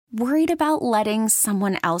Worried about letting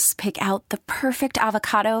someone else pick out the perfect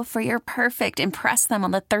avocado for your perfect impress them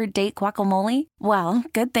on the third date guacamole? Well,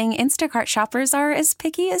 good thing Instacart shoppers are as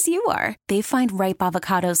picky as you are. They find ripe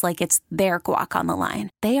avocados like it's their guac on the line.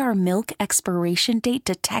 They are milk expiration date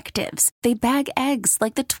detectives. They bag eggs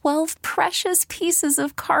like the 12 precious pieces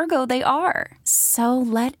of cargo they are. So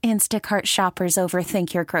let Instacart shoppers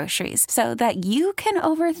overthink your groceries so that you can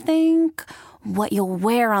overthink what you'll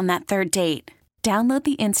wear on that third date. Download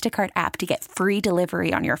the Instacart app to get free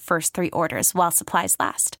delivery on your first 3 orders while supplies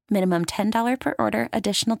last. Minimum $10 per order.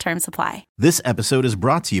 Additional terms apply. This episode is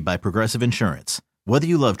brought to you by Progressive Insurance. Whether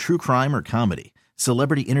you love true crime or comedy,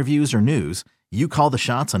 celebrity interviews or news, you call the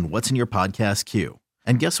shots on what's in your podcast queue.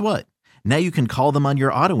 And guess what? Now you can call them on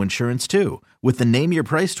your auto insurance too with the Name Your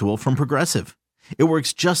Price tool from Progressive. It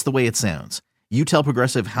works just the way it sounds. You tell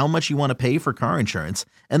Progressive how much you want to pay for car insurance,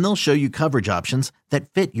 and they'll show you coverage options that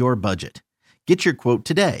fit your budget. Get your quote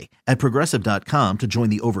today at Progressive.com to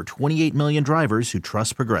join the over 28 million drivers who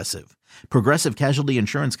trust Progressive. Progressive Casualty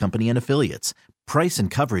Insurance Company and Affiliates. Price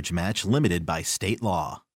and coverage match limited by state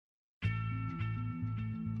law.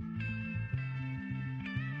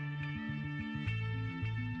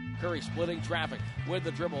 Curry splitting traffic with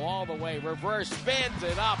the dribble all the way. Reverse spins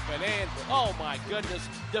it up and in. Oh, my goodness.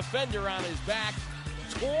 Defender on his back.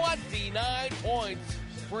 29 points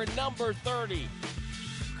for number 30.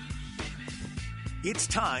 It's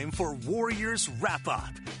time for Warriors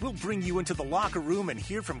Wrap-Up. We'll bring you into the locker room and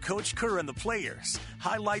hear from Coach Kerr and the players.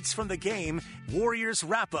 Highlights from the game. Warriors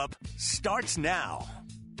Wrap-Up starts now.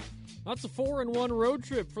 That's a 4-1 road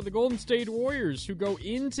trip for the Golden State Warriors, who go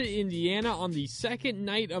into Indiana on the second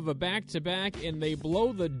night of a back-to-back, and they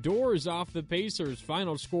blow the doors off the Pacers.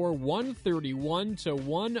 Final score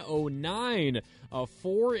 131-109. A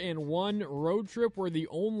 4-1 road trip where the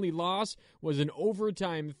only loss was an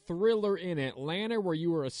overtime thriller in Atlanta, where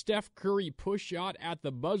you were a Steph Curry push shot at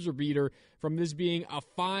the buzzer beater from this being a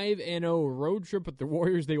 5-0 road trip. But the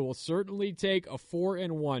Warriors, they will certainly take a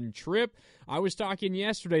 4-1 trip. I was talking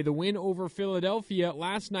yesterday, the win over Philadelphia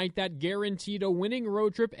last night, that guaranteed a winning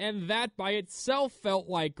road trip, and that by itself felt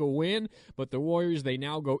like a win. But the Warriors, they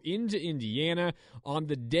now go into Indiana on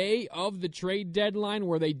the day of the trade deadline,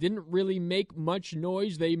 where they didn't really make much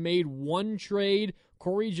noise. They made one trade.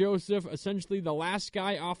 Corey Joseph, essentially the last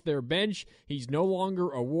guy off their bench. He's no longer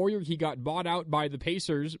a Warrior. He got bought out by the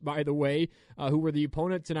Pacers, by the way, who were the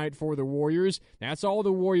opponent tonight for the Warriors. That's all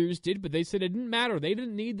the Warriors did, but they said it didn't matter. They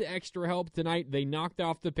didn't need the extra help tonight. They knocked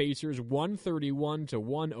off the Pacers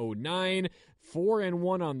 131-109.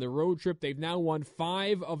 4-1 on the road trip. They've now won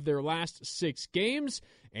 5 of their last 6 games,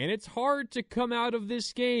 and it's hard to come out of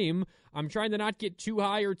this game. I'm trying to not get too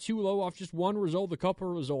high or too low off just one result, a couple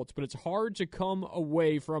of results, but it's hard to come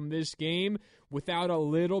away from this game without a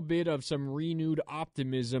little bit of some renewed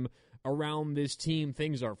optimism around this team.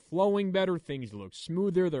 Things are flowing better. Things look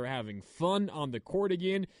smoother. They're having fun on the court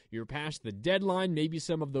again. You're past the deadline. Maybe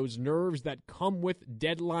some of those nerves that come with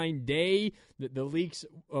deadline day, the weeks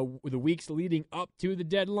leading up to the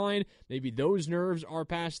deadline, maybe those nerves are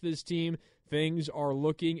past this team. Things are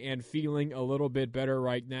looking and feeling a little bit better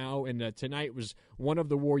right now, and tonight was one of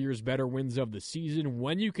the Warriors' better wins of the season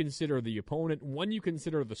when you consider the opponent, when you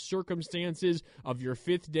consider the circumstances of your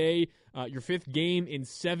fifth game in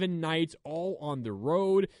 7 nights, all on the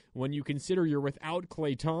road, when you consider you're without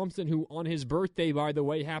Klay Thompson, who on his birthday, by the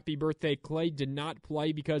way, happy birthday, Klay, did not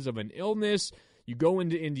play because of an illness. You go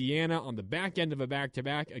into Indiana on the back end of a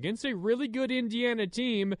back-to-back against a really good Indiana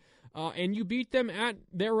team, and you beat them at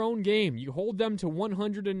their own game. You hold them to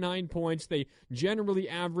 109 points. They generally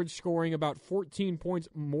average scoring about 14 points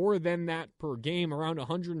more than that per game, around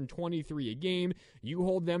 123 a game. You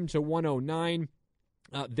hold them to 109.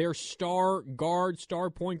 Their star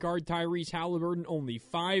point guard, Tyrese Halliburton, only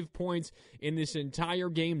 5 points in this entire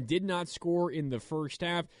game. Did not score in the first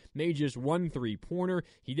half. Made just 1 3-pointer.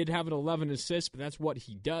 He did have an 11 assists, but that's what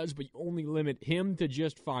he does. But you only limit him to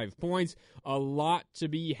just 5 points. A lot to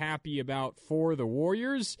be happy about for the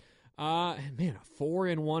Warriors. A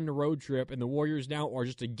 4-1 road trip, and the Warriors now are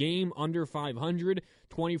just a game under 500,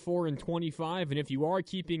 24-25. And if you are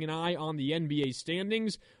keeping an eye on the NBA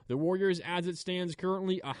standings, the Warriors, as it stands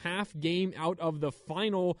currently, a half game out of the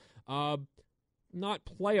final, not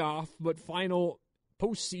playoff, but final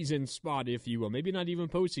postseason spot, if you will. Maybe not even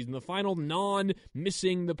postseason. The final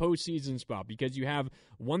non-missing the postseason spot, because you have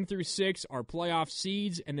 1 through 6 are playoff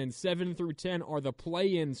seeds, and then 7 through 10 are the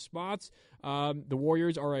play-in spots. The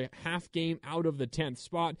Warriors are a half game out of the 10th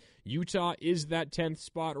spot. Utah is that 10th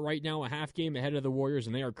spot right now, a half game ahead of the Warriors,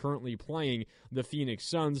 and they are currently playing the Phoenix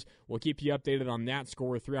Suns. We'll keep you updated on that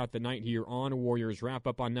score throughout the night here on Warriors Wrap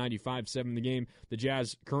Up on 95.7 The Game. The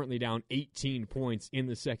Jazz currently down 18 points in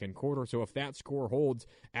the second quarter, so if that score holds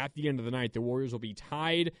at the end of the night, the Warriors will be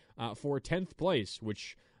tied for 10th place,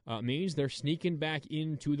 which means they're sneaking back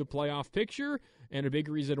into the playoff picture, and a big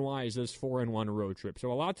reason why is this 4-1 road trip.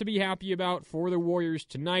 So a lot to be happy about for the Warriors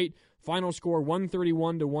tonight. Final score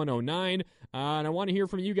 131-109. And I want to hear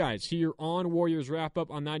from you guys here on Warriors Wrap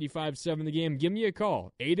Up on 95.7 The Game. Give me a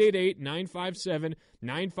call,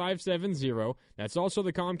 888-957-9570. That's also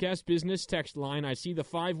the Comcast Business text line. I see the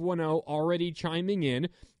 510 already chiming in.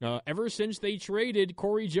 Ever since they traded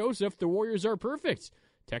Corey Joseph, the Warriors are perfect.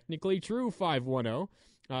 Technically true, 510.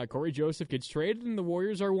 Corey Joseph gets traded, and the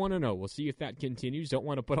Warriors are 1-0. We'll see if that continues. Don't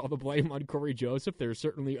want to put all the blame on Corey Joseph. There are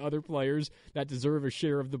certainly other players that deserve a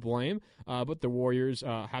share of the blame, but the Warriors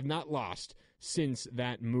have not lost since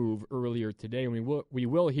that move earlier today. And we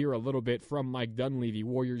will hear a little bit from Mike Dunleavy,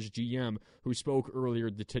 Warriors GM, who spoke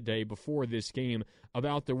earlier today before this game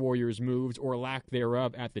about the Warriors' moves or lack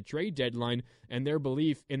thereof at the trade deadline and their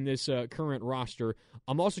belief in this current roster.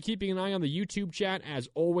 I'm also keeping an eye on the YouTube chat, as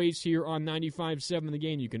always, here on 95.7 The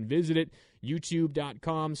Game. You can visit it,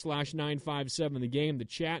 youtube.com/957 The Game. The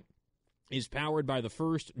chat is powered by the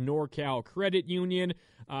First NorCal Credit Union.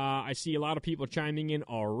 I see a lot of people chiming in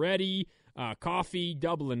already. Coffee,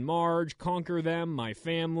 Dublin Marge, Conquer Them, My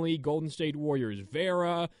Family, Golden State Warriors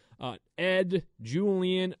Vera, Ed,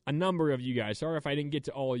 Julian, a number of you guys. Sorry if I didn't get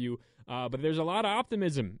to all of you, but there's a lot of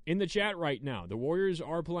optimism in the chat right now. The Warriors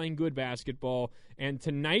are playing good basketball, and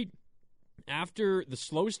tonight, after the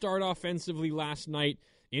slow start offensively last night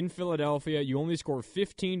in Philadelphia, you only scored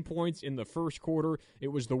 15 points in the first quarter. It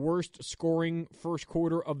was the worst scoring first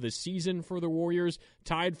quarter of the season for the Warriors,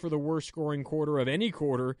 tied for the worst scoring quarter of any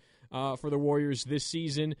quarter for the Warriors this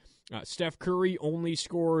season. Steph Curry only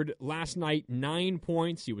scored last night 9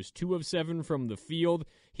 points. He was 2 of 7 from the field.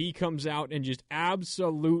 He comes out and just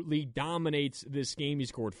absolutely dominates this game. He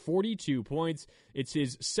scored 42 points. It's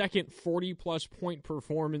his second 40-plus point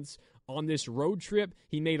performance on this road trip.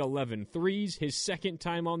 He made 11 threes, his second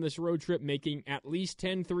time on this road trip making at least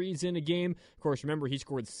 10 threes in a game. Of course, remember, he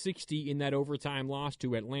scored 60 in that overtime loss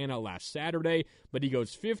to Atlanta last Saturday, but he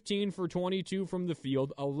goes 15 for 22 from the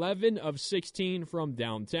field, 11 of 16 from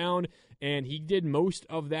downtown, and he did most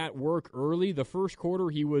of that work early. The first quarter,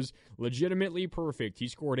 he was legitimately perfect. He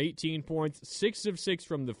scored 18 points, 6 of 6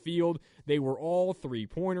 from the field. They were all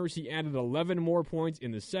three-pointers. He added 11 more points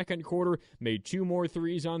in the second quarter, made 2 more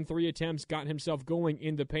threes on 3 attempts, got himself going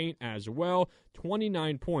in the paint as well.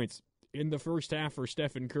 29 points in the first half for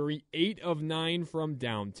Stephen Curry, 8 of 9 from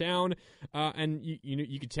downtown, and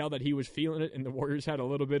you could tell that he was feeling it, and the Warriors had a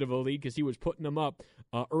little bit of a lead because he was putting them up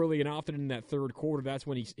early and often in that third quarter. That's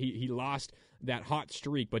when he lost that hot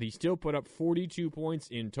streak, but he still put up 42 points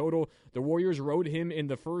in total. The Warriors rode him in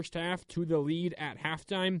the first half to the lead at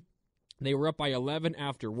halftime. They were up by 11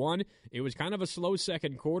 after 1. It was kind of a slow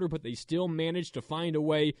second quarter, but they still managed to find a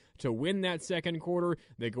way to win that second quarter.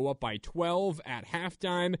 They go up by 12 at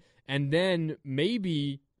halftime, and then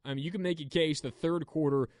maybe, you can make a case the third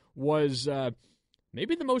quarter was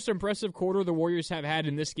maybe the most impressive quarter the Warriors have had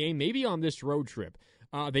in this game, maybe on this road trip.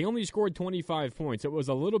 They only scored 25 points. It was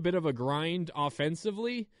a little bit of a grind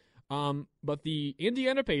offensively, but the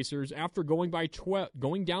Indiana Pacers, after going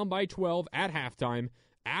down by 12 at halftime,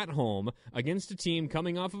 at home against a team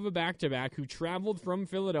coming off of a back-to-back who traveled from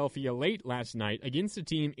Philadelphia late last night against a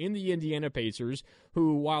team in the Indiana Pacers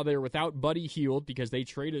who, while they're without Buddy Hield because they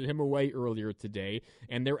traded him away earlier today,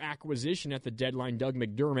 and their acquisition at the deadline, Doug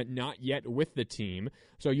McDermott, not yet with the team.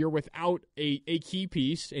 So you're without a key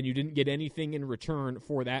piece, and you didn't get anything in return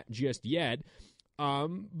for that just yet.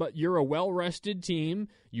 But you're a well-rested team.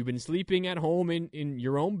 You've been sleeping at home in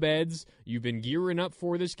your own beds. You've been gearing up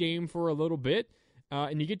for this game for a little bit.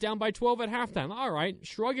 And you get down by 12 at halftime. All right,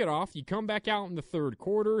 shrug it off. You come back out in the third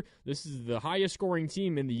quarter. This is the highest scoring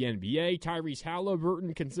team in the NBA. Tyrese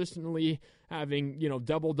Halliburton consistently having,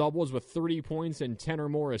 double-doubles with 30 points and 10 or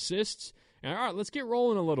more assists. And all right, let's get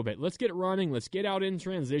rolling a little bit. Let's get running. Let's get out in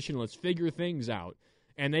transition. Let's figure things out.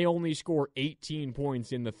 And they only score 18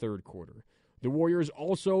 points in the third quarter. The Warriors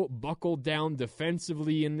also buckled down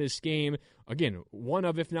defensively in this game. Again, one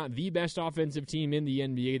of, if not the best offensive team in the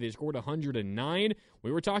NBA. They scored 109.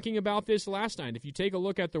 We were talking about this last night. If you take a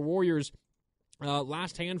look at the Warriors'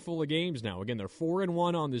 last handful of games now, again, they're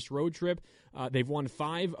 4-1 on this road trip. They've won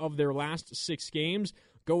 5 of their last 6 games.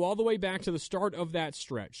 Go all the way back to the start of that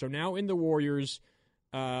stretch. So now in the Warriors'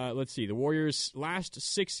 let's see, the Warriors' last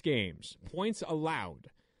 6 games, points allowed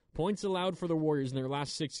for the Warriors in their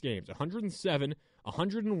last 6 games, 107,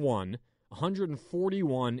 101,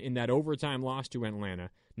 141 in that overtime loss to Atlanta,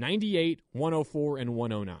 98, 104, and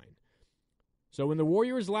 109. So in the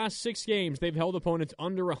Warriors' last 6 games, they've held opponents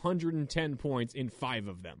under 110 points in 5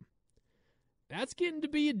 of them. That's getting to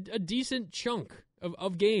be a decent chunk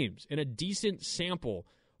of games and a decent sample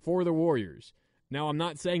for the Warriors. Now, I'm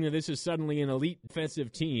not saying that this is suddenly an elite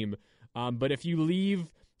defensive team, but if you leave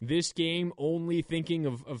this game only thinking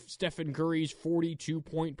of Stephen Curry's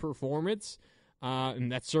 42-point performance,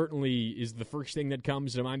 and that certainly is the first thing that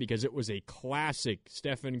comes to mind because it was a classic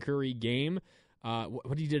Stephen Curry game.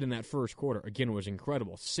 What he did in that first quarter, again, was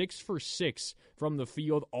incredible. 6 for 6 from the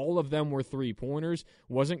field. All of them were three-pointers.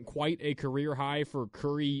 Wasn't quite a career high for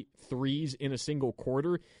Curry threes in a single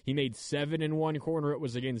quarter. He made 7 in one quarter. It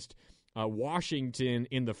was against Washington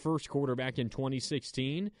in the first quarter back in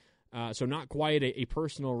 2016. So not quite a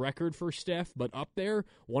personal record for Steph, but up there,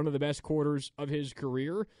 one of the best quarters of his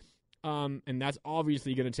career. And that's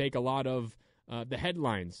obviously going to take a lot of the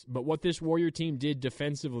headlines. But what this Warrior team did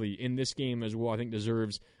defensively in this game as well, I think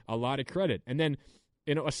deserves a lot of credit. And then,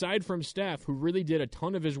 aside from Steph, who really did a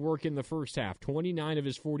ton of his work in the first half, 29 of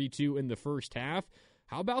his 42 in the first half,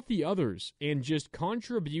 how about the others and just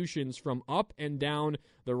contributions from up and down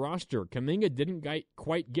the roster? Kuminga didn't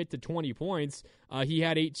quite get to 20 points. He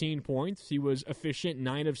had 18 points. He was efficient,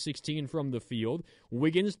 9 of 16 from the field.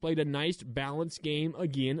 Wiggins played a nice balanced game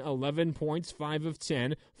again, 11 points, 5 of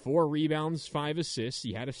 10, 4 rebounds, 5 assists.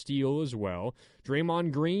 He had a steal as well.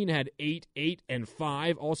 Draymond Green had 8, 8, and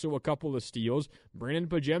 5, also a couple of steals. Brandon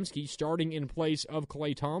Podziemski starting in place of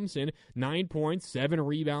Klay Thompson, 9 points, 7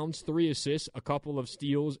 rebounds, 3 assists, a couple of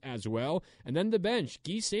steals as well. And then the bench,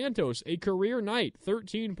 Guy Santos, a career night,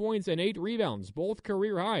 13 points and 8 rebounds, both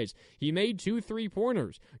career highs. He made 2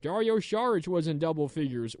 3-pointers. Dario Saric was in double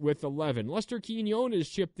figures with 11. Lester Quinones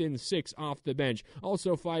chipped in 6 off the bench,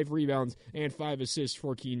 also 5 rebounds and 5 assists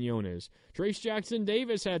for Quinones. Trace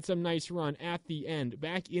Jackson-Davis had some nice run at the end,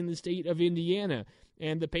 back in the state of Indiana.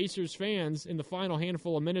 And the Pacers fans, in the final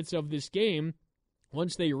handful of minutes of this game,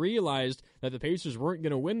 once they realized that the Pacers weren't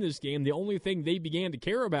going to win this game, the only thing they began to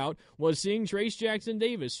care about was seeing Trace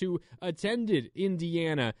Jackson-Davis, who attended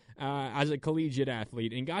Indiana as a collegiate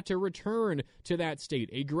athlete and got to return to that state,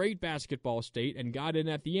 a great basketball state, and got in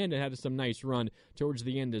at the end and had some nice run towards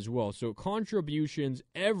the end as well. So contributions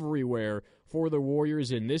everywhere for the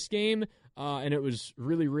Warriors in this game, and it was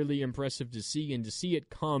really, really impressive to see, and to see it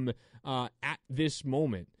come at this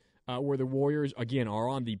moment. Where the Warriors, again, are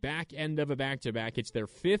on the back end of a back-to-back. It's their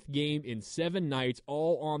 5th game in 7 nights,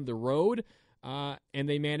 all on the road, and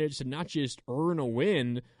they managed to not just earn a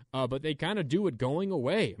win, but they kind of do it going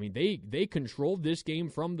away. I mean, they controlled this game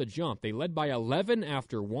from the jump. They led by 11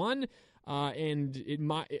 after 1, and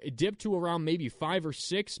it dipped to around maybe 5 or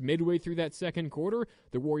 6 midway through that second quarter.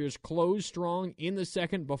 The Warriors closed strong in the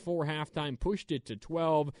second before halftime, pushed it to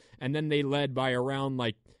 12, and then they led by around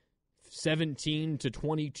 17 to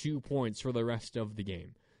 22 points for the rest of the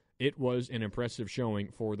game. It was an impressive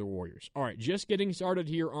showing for the Warriors. All right, just getting started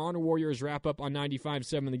here on Warriors Wrap-Up on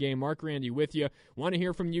 95.7 The Game. Marc Grandi with you. Want to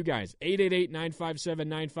hear from you guys.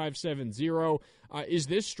 888-957-9570. Is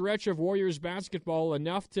this stretch of Warriors basketball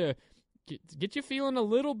enough to get you feeling a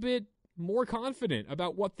little bit more confident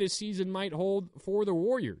about what this season might hold for the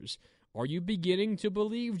Warriors? Are you beginning to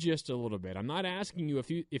believe just a little bit? I'm not asking you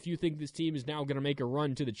if you think this team is now going to make a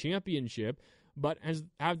run to the championship, but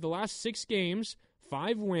have the last 6 games,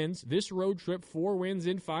 5 wins, this road trip, 4 wins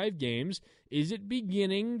in 5 games, is it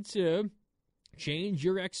beginning to change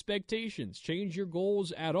your expectations, change your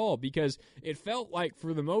goals at all? Because it felt like,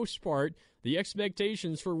 for the most part, the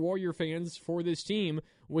expectations for Warrior fans for this team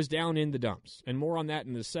was down in the dumps. And more on that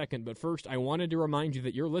in a second. But first, I wanted to remind you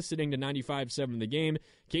that you're listening to 95.7 The Game,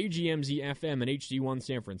 KGMZ FM and HD1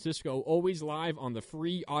 San Francisco, always live on the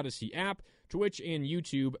free Odyssey app, Twitch and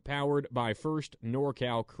YouTube, powered by First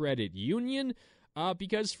NorCal Credit Union.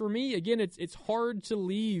 Because for me, again, it's hard to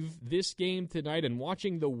leave this game tonight and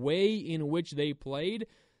watching the way in which they played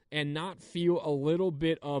and not feel a little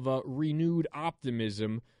bit of a renewed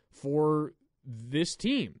optimism for this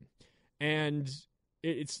team. And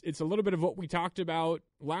it's a little bit of what we talked about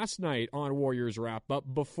last night on Warriors Wrap-Up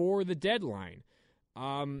before the deadline.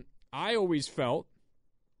 I always felt,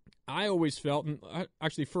 and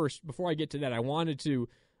actually first, before I get to that, I wanted to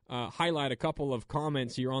highlight a couple of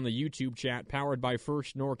comments here on the YouTube chat powered by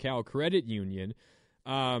First NorCal Credit Union.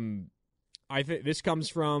 I think this comes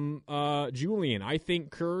from Julian. I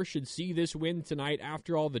think Kerr should see this win tonight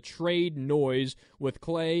after all the trade noise with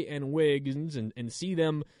Clay and Wiggins and see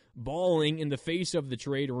them balling in the face of the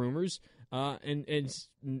trade rumors and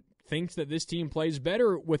thinks that this team plays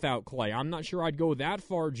better without Clay. I'm not sure I'd go that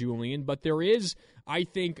far, Julian, but there is, I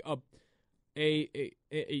think, a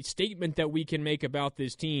statement that we can make about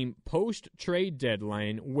this team post-trade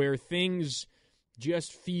deadline where things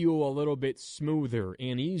just feel a little bit smoother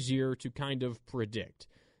and easier to kind of predict.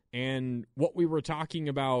 And what we were talking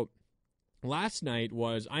about last night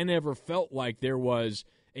was I never felt like there was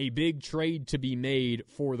a big trade to be made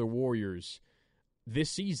for the Warriors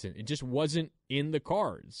this season. It just wasn't in the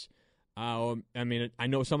cards. I mean, I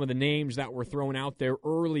know some of the names that were thrown out there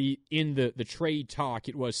early in the trade talk.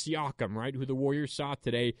 It was Siakam, right, who the Warriors saw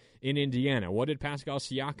today in Indiana. What did Pascal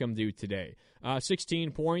Siakam do today?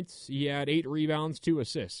 16 points. He had 8 rebounds, 2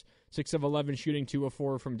 assists, 6 of 11 shooting, 2 of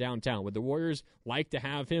 4 from downtown. Would the Warriors like to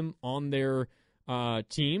have him on their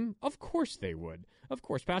team? Of course they would. Of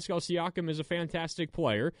course, Pascal Siakam is a fantastic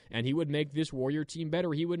player, and he would make this Warrior team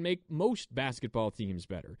better. He would make most basketball teams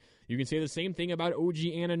better. You can say the same thing about OG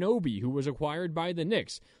Anunoby, who was acquired by the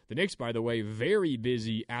Knicks. The Knicks, by the way, very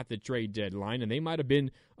busy at the trade deadline, and they might have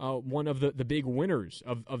been one of the big winners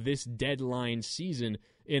of this deadline season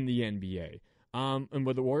in the NBA. And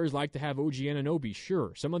would the Warriors like to have OG Anunoby?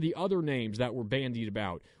 Sure. Some of the other names that were bandied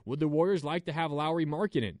about. Would the Warriors like to have Lauri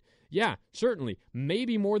Markkanen? Yeah, certainly.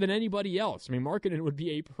 Maybe more than anybody else. I mean, Markkanen would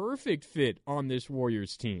be a perfect fit on this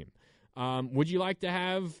Warriors team. Would you like to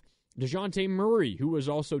have DeJounte Murray, who was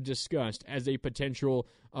also discussed as a potential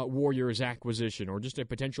Warriors acquisition or just a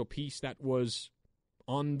potential piece that was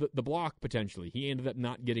on the block potentially? He ended up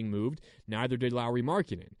not getting moved. Neither did Lauri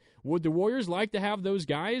Markkanen. Would the Warriors like to have those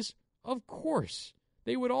guys? Of course.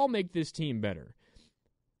 They would all make this team better.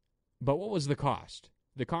 But what was the cost?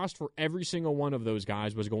 The cost for every single one of those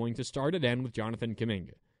guys was going to start and end with Jonathan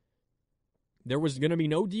Kuminga. There was going to be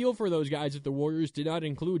no deal for those guys if the Warriors did not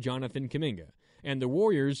include Jonathan Kuminga. And the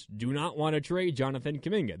Warriors do not want to trade Jonathan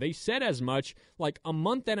Kuminga. They said as much like a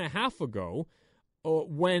month and a half ago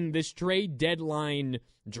when this trade deadline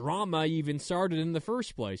drama even started in the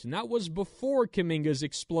first place. And that was before Kuminga's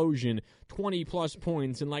explosion, 20-plus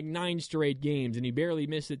points in like 9 straight games, and he barely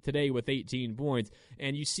missed it today with 18 points.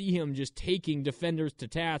 And you see him just taking defenders to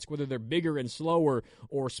task, whether they're bigger and slower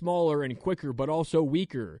or smaller and quicker, but also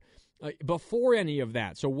weaker. Before any of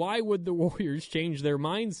that. So why would the Warriors change their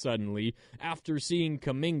minds suddenly after seeing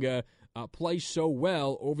Kuminga play so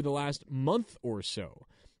well over the last month or so?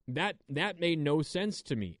 That made no sense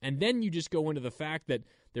to me. And then you just go into the fact that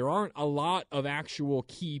there aren't a lot of actual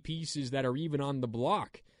key pieces that are even on the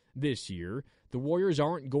block this year. The Warriors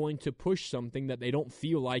aren't going to push something that they don't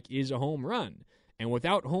feel like is a home run. And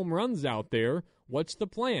without home runs out there, what's the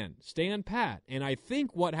plan? Stand pat. And I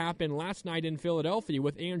think what happened last night in Philadelphia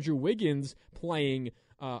with Andrew Wiggins playing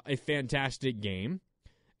a fantastic game,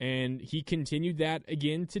 and he continued that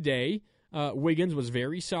again today. Wiggins was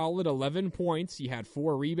very solid, 11 points. He had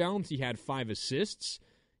 4 rebounds. He had 5 assists.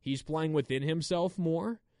 He's playing within himself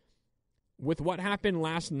more. With what happened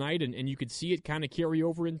last night, and you could see it kind of carry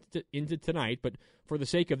over into tonight, but for the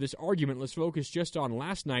sake of this argument, let's focus just on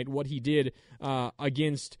last night, what he did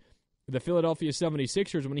against the Philadelphia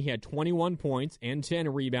 76ers when he had 21 points and 10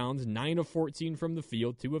 rebounds, 9 of 14 from the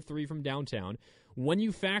field, 2 of 3 from downtown. When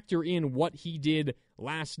you factor in what he did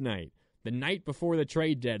last night, the night before the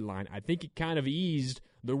trade deadline, I think it kind of eased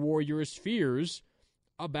the Warriors' fears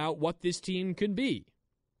about what this team could be.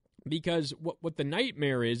 Because what the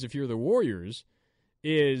nightmare is, if you're the Warriors,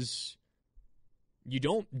 is you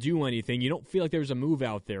don't do anything. You don't feel like there's a move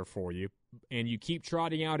out there for you. And you keep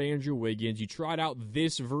trotting out Andrew Wiggins. You trot out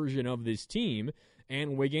this version of this team,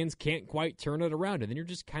 and Wiggins can't quite turn it around. And then you're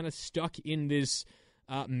just kind of stuck in this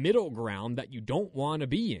middle ground that you don't want to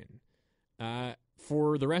be in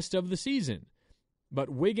for the rest of the season.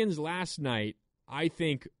 But Wiggins last night, I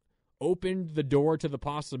think, opened the door to the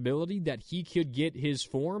possibility that he could get his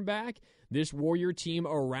form back. This Warrior team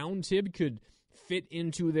around him could fit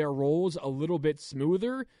into their roles a little bit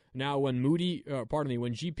smoother. Now, when when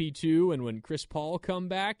GP2 and when Chris Paul come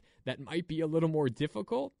back, that might be a little more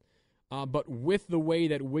difficult. But with the way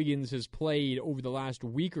that Wiggins has played over the last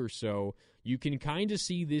week or so, you can kind of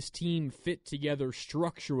see this team fit together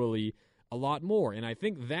structurally a lot more. And I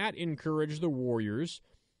think that encouraged the Warriors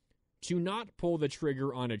to not pull the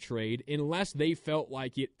trigger on a trade unless they felt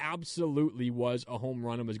like it absolutely was a home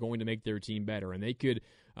run and was going to make their team better. And they could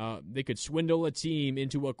swindle a team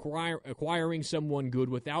into acquiring someone good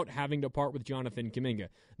without having to part with Jonathan Kuminga.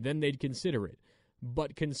 Then they'd consider it.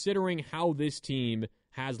 But considering how this team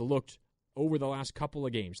has looked over the last couple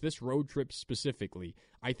of games, this road trip specifically,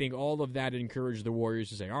 I think all of that encouraged the Warriors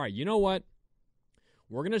to say, all right, you know what?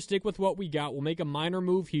 We're going to stick with what we got. We'll make a minor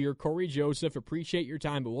move here. Corey Joseph, appreciate your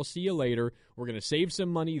time, but we'll see you later. We're going to save some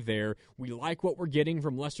money there. We like what we're getting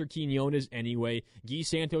from Lester Quinones anyway. Guy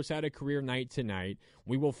Santos had a career night tonight.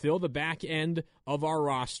 We will fill the back end of our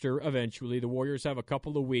roster eventually. The Warriors have a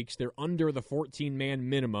couple of weeks. They're under the 14-man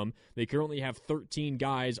minimum. They currently have 13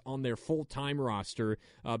 guys on their full-time roster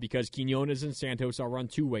because Quinones and Santos are on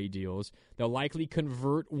two-way deals. They'll likely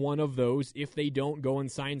convert one of those if they don't go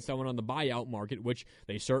and sign someone on the buyout market, which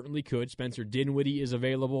they certainly could. Spencer Dinwiddie is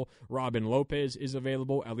available. Robin Lopez is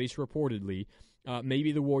available, at least reportedly.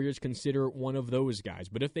 Maybe the Warriors consider one of those guys.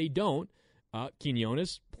 But if they don't,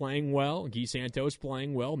 Quinones playing well, Guy Santos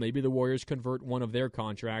playing well, maybe the Warriors convert one of their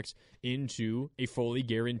contracts into a fully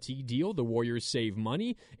guaranteed deal. The Warriors save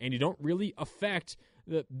money, and you don't really affect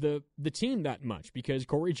the team that much because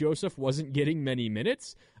Corey Joseph wasn't getting many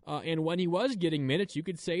minutes. And when he was getting minutes, you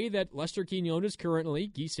could say that Lester Quinones currently,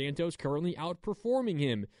 Guy Santos currently outperforming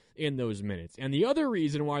him in those minutes. And the other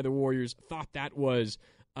reason why the Warriors thought that was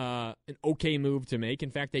an okay move to make,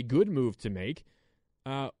 in fact, a good move to make,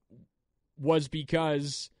 was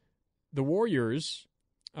because the Warriors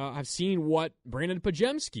have seen what Brandon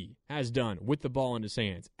Pajemski has done with the ball in his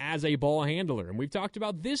hands as a ball handler. And we've talked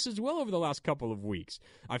about this as well over the last couple of weeks.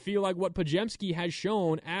 I feel like what Pajemski has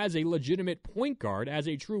shown as a legitimate point guard, as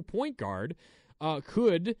a true point guard,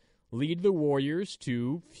 could lead the Warriors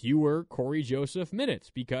to fewer Corey Joseph minutes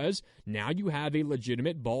because now you have a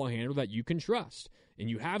legitimate ball handler that you can trust. And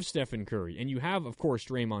you have Stephen Curry, and you have, of course,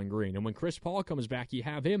 Draymond Green. And when Chris Paul comes back, you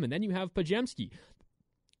have him, and then you have Pajemski.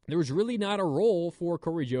 There was really not a role for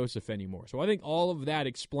Corey Joseph anymore. So I think all of that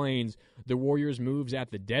explains the Warriors' moves at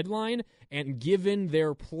the deadline, and given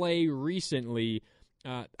their play recently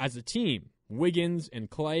as a team, Wiggins and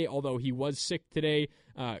Clay, although he was sick today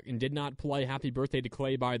and did not play. Happy birthday to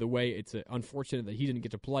Clay, by the way. It's unfortunate that he didn't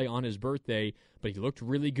get to play on his birthday, but he looked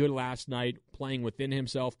really good last night, playing within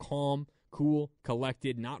himself, calm, cool,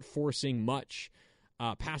 collected, not forcing much,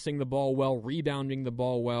 passing the ball well, rebounding the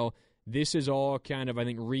ball well. This is all kind of, I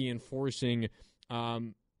think, reinforcing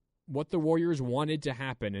what the Warriors wanted to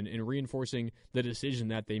happen and reinforcing the decision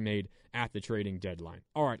that they made at the trading deadline.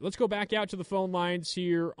 All right, let's go back out to the phone lines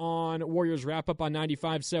here on Warriors Wrap-Up on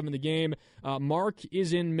 95.7 The Game. Mark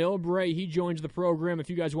is in Millbrae. He joins the program. If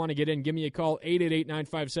you guys want to get in, give me a call,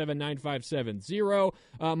 888-957-9570.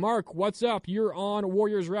 Mark, what's up? You're on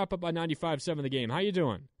Warriors Wrap-Up on 95.7 The Game. How you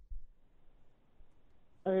doing?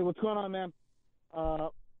 Hey, what's going on, man?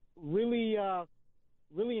 Really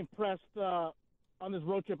impressed on this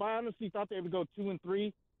road trip. I honestly thought they would go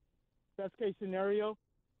 2-3, best case scenario,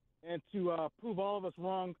 and to prove all of us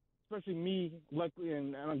wrong, especially me, luckily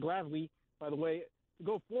and gladly, by the way, to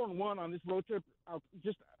go 4-1 on this road trip.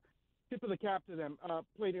 Just tip of the cap to them.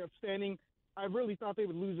 Played outstanding. I really thought they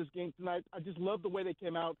would lose this game tonight. I just love the way they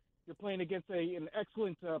came out. You're playing against an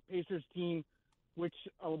excellent Pacers team, which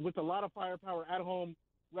with a lot of firepower at home.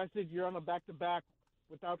 Rested, you're on a back-to-back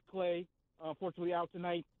without Clay, unfortunately out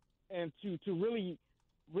tonight, and to really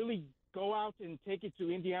go out and take it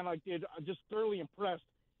to Indiana like they did, I'm just thoroughly impressed,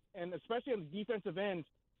 and especially on the defensive end,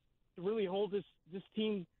 to really hold this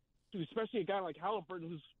team to, especially a guy like Halliburton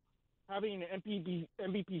who's having an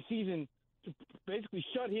MVP season, to basically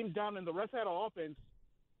shut him down, and the rest had an offense,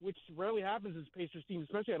 which rarely happens in this Pacers team,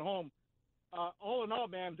 especially at home. All in all,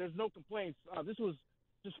 man, there's no complaints. This was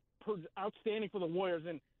just outstanding for the Warriors,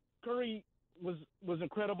 and Curry was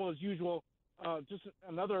incredible as usual. Just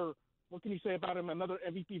another, what can you say about him? Another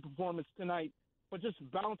MVP performance tonight. But just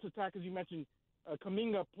balanced attack, as you mentioned,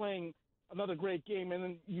 Kuminga playing another great game, and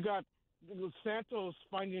then you got Santos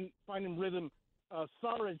finding rhythm,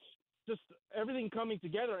 Saric, just everything coming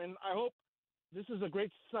together. And I hope this is a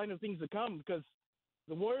great sign of things to come because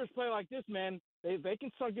the Warriors play like this, man. They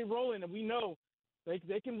can start get rolling, and we know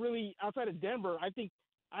they can really, outside of Denver, I think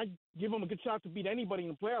I'd give them a good shot to beat anybody in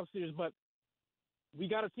the playoff series, but we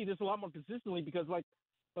got to see this a lot more consistently because, like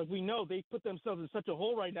we know, they put themselves in such a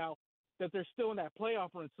hole right now that they're still in that playoff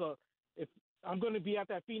run. So if I'm going to be at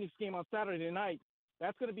that Phoenix game on Saturday night,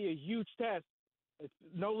 that's going to be a huge test. It's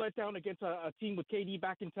no letdown against a team with KD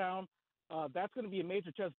back in town. That's going to be a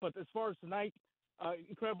major test. But as far as tonight,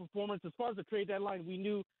 incredible performance. As far as the trade deadline, we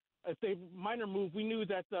knew if they minor move, we knew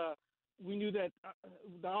that the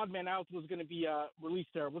odd man out was going to be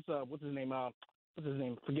released there. What's his name?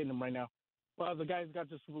 Forgetting him right now. Well, the guy got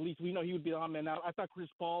just released. We know he would be the odd man out. I thought Chris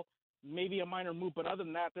Paul, maybe a minor move, but other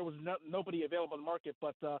than that, there was nobody available in the market.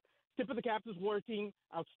 But tip of the cap to this Warrior team,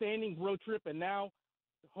 outstanding road trip, and now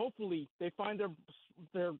hopefully they find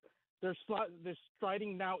they're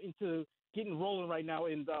striding now into getting rolling right now,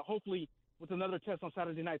 and hopefully with another test on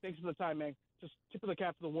Saturday night. Thanks for the time, man. Just tip of the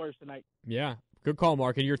cap to the Warriors tonight. Yeah, good call,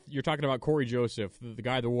 Mark. And you're talking about Corey Joseph, the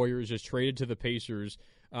guy the Warriors just traded to the Pacers.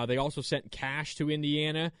 They also sent cash to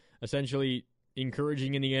Indiana, essentially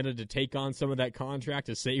encouraging Indiana to take on some of that contract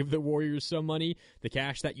to save the Warriors some money. The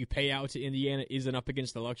cash that you pay out to Indiana isn't up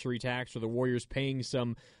against the luxury tax, or the Warriors paying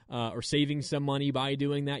some or saving some money by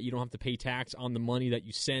doing that. You don't have to pay tax on the money that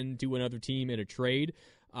you send to another team in a trade.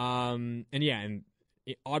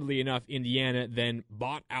 Oddly enough, Indiana then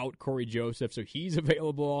bought out Corey Joseph, so he's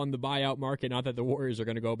available on the buyout market. Not that the Warriors are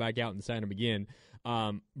going to go back out and sign him again,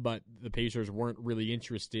 but the Pacers weren't really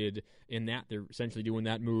interested in that. They're essentially doing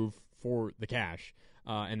that move for the cash,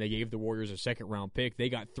 and they gave the Warriors a second-round pick. They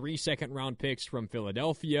got 3 second-round picks from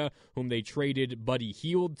Philadelphia, whom they traded Buddy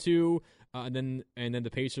Hield to, and then the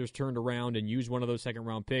Pacers turned around and used one of those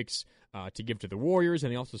second-round picks to give to the Warriors,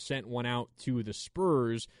 and they also sent one out to the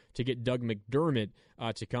Spurs to get Doug McDermott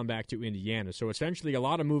to come back to Indiana. So essentially a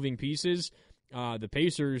lot of moving pieces. The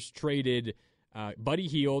Pacers traded Buddy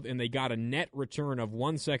Hield, and they got a net return of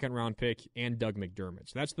 1 second-round pick and Doug McDermott.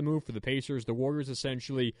 So that's the move for the Pacers. The Warriors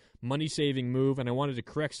essentially money-saving move, and I wanted to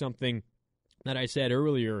correct something that I said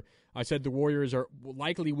earlier. I said the Warriors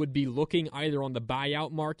would be looking either on the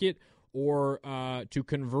buyout market or to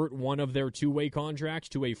convert one of their two-way contracts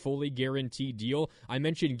to a fully guaranteed deal. I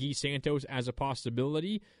mentioned Guy Santos as a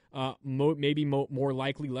possibility, more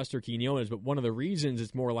likely Lester Quinones, but one of the reasons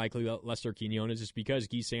it's more likely Lester Quinones is because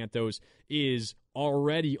Guy Santos is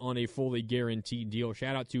already on a fully guaranteed deal.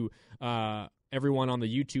 Shout out to everyone on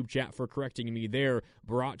the YouTube chat for correcting me there.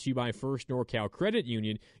 Brought to you by First NorCal Credit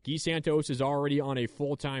Union. Guy Santos is already on a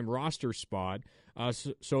full-time roster spot.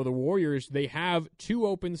 So the Warriors, they have 2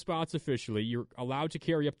 open spots officially. You're allowed to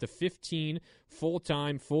carry up to 15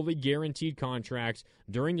 full-time, fully guaranteed contracts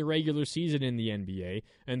during the regular season in the NBA.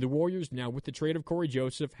 And the Warriors now, with the trade of Corey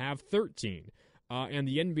Joseph, have 13. And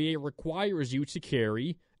the NBA requires you to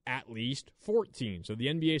carry at least 14. So the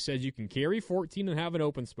NBA says you can carry 14 and have an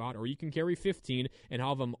open spot, or you can carry 15 and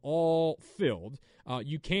have them all filled.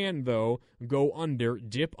 You can, though,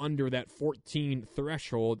 dip under that 14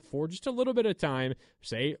 threshold for just a little bit of time,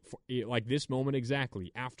 say, like this moment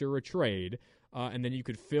exactly, after a trade, and then you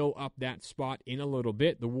could fill up that spot in a little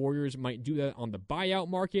bit. The Warriors might do that on the buyout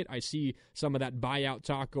market. I see some of that buyout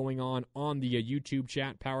talk going on the YouTube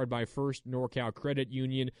chat powered by First NorCal Credit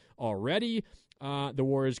Union already. The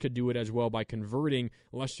Warriors could do it as well by converting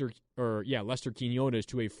Lester Quinones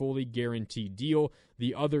to a fully guaranteed deal.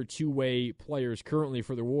 The other two-way players currently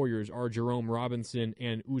for the Warriors are Jerome Robinson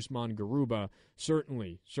and Usman Garuba.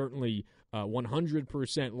 Certainly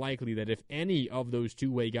 100% likely that if any of those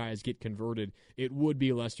two-way guys get converted, it would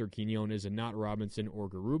be Lester Quinones and not Robinson or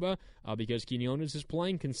Garuba, because Quinones is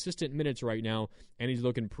playing consistent minutes right now, and he's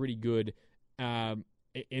looking pretty good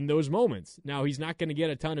in those moments. Now, he's not going to get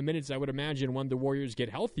a ton of minutes, I would imagine, when the Warriors get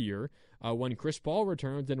healthier, when Chris Paul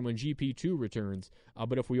returns and when GP2 returns.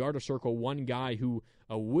 But if we are to circle one guy who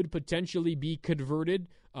would potentially be converted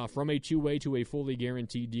from a two-way to a fully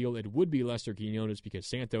guaranteed deal, it would be Lester Quinones, because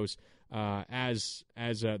Santos, as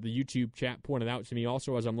the YouTube chat pointed out to me,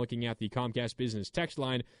 also as I'm looking at the Comcast Business text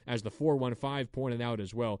line, as the 415 pointed out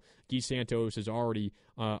as well, Guy Santos is already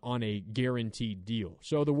on a guaranteed deal.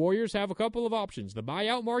 So the Warriors have a couple of options. The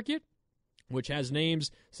buyout market, which has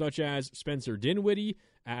names such as Spencer Dinwiddie,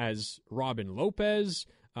 as Robin Lopez.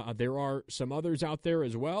 There are some others out there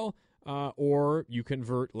as well. Or you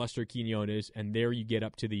convert Lester Quinones, and there you get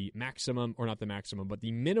up to the maximum, or not the maximum, but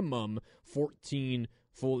the minimum 14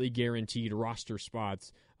 fully guaranteed roster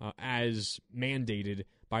spots as mandated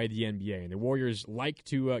by the NBA. And the Warriors like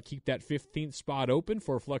to keep that 15th spot open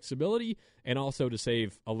for flexibility and also to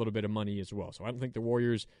save a little bit of money as well. So I don't think the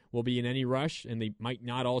Warriors will be in any rush, and they might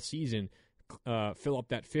not all season fill up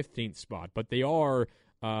that 15th spot, but they are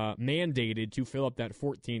mandated to fill up that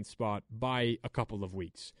 14th spot by a couple of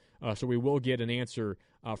weeks. So we will get an answer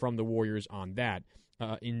from the Warriors on that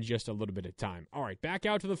in just a little bit of time. All right, back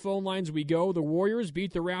out to the phone lines we go. The Warriors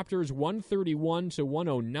beat the Raptors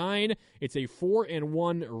 131-109. It's a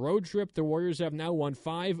 4-1 road trip. The Warriors have now won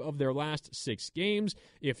 5 of their last 6 games.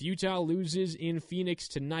 If Utah loses in Phoenix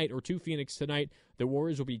tonight, or to Phoenix tonight, the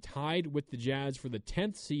Warriors will be tied with the Jazz for the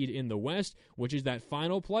 10th seed in the West, which is that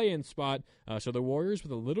final play-in spot. So the Warriors,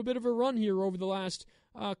 with a little bit of a run here over the last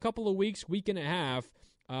couple of weeks, week and a half,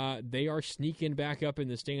 they are sneaking back up in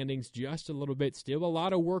the standings just a little bit. Still a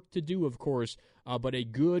lot of work to do, of course, but a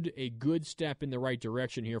good step in the right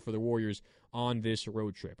direction here for the Warriors on this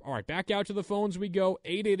road trip. All right, back out to the phones we go.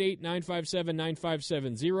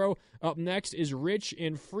 888-957-9570. Up next is Rich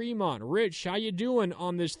in Fremont. Rich, how you doing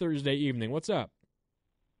on this Thursday evening? What's up?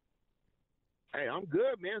 Hey, I'm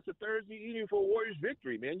good, man. It's a Thursday evening for a Warriors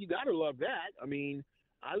victory, man. You got to love that. I mean,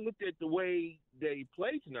 I looked at the way they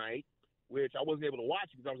played tonight, which I wasn't able to watch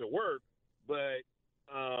because I was at work, but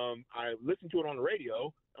I listened to it on the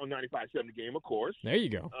radio on 95.7 The Game, of course. There you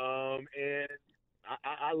go. And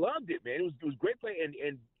I loved it, man. It was great play.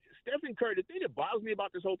 And Stephen Curry, the thing that bothers me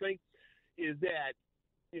about this whole thing is that,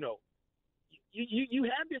 you know, you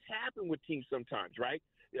have this happen with teams sometimes, right?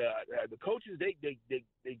 The coaches, they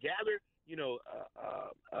gather, you know,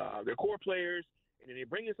 their core players, and then they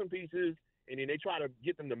bring in some pieces, and then they try to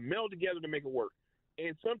get them to meld together to make it work.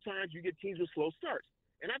 And sometimes you get teams with slow starts.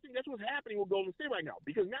 And I think that's what's happening with Golden State right now,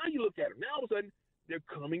 because now you look at them. Now all of a sudden they're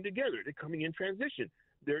coming together. They're coming in transition.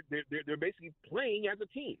 They're basically playing as a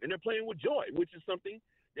team, and they're playing with joy, which is something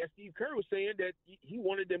that Steve Kerr was saying that he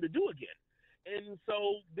wanted them to do again. And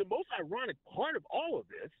so the most ironic part of all of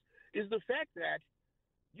this is the fact that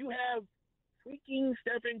you have freaking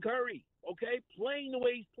Stephen Curry, okay, playing the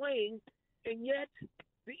way he's playing, and yet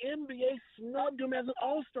the NBA snubbed him as an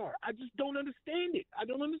all-star. I just don't understand it. I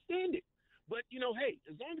don't understand it. But, you know, hey,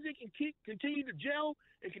 as long as they can continue to gel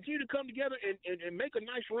and continue to come together and make a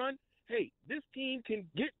nice run, hey, this team can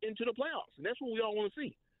get into the playoffs, and that's what we all want to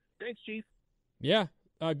see. Thanks, Chief. Yeah,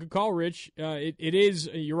 good call, Rich. It is,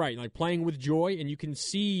 you're right, like playing with joy, and you can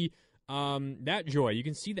see that joy. You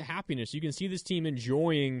can see the happiness. You can see this team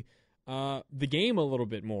enjoying the game a little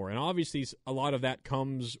bit more. And obviously a lot of that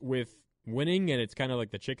comes with winning, and it's kind of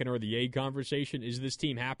like the chicken or the egg conversation. Is this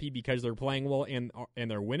team happy because they're playing well and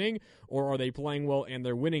they're winning, or are they playing well and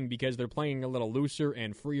they're winning because they're playing a little looser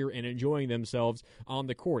and freer and enjoying themselves on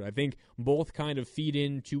the court? I think both kind of feed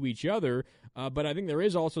into each other, but I think there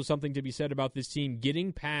is also something to be said about this team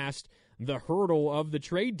getting past the hurdle of the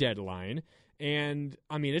trade deadline. And,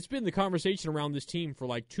 I mean, it's been the conversation around this team for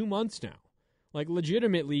like 2 months now, like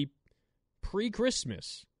legitimately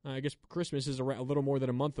pre-Christmas. I guess Christmas is a little more than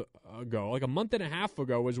a month ago. Like a month and a half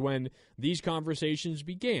ago was when these conversations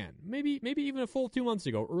began. Maybe even a full 2 months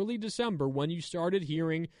ago, early December, when you started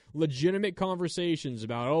hearing legitimate conversations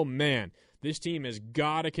about, oh man, this team has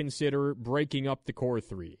got to consider breaking up the core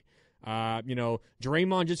three. You know,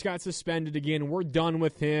 Draymond just got suspended again. We're done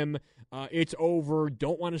with him. It's over.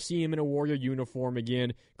 Don't want to see him in a Warrior uniform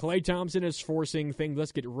again. Klay Thompson is forcing things.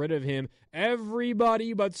 Let's get rid of him.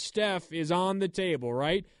 Everybody but Steph is on the table,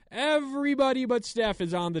 right? Everybody but Steph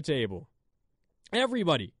is on the table.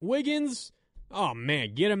 Everybody. Wiggins, oh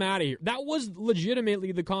man, get him out of here. That was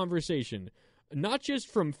legitimately the conversation. Not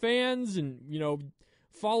just from fans and, you know,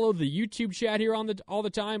 follow the YouTube chat here all the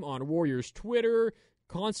time on Warriors Twitter,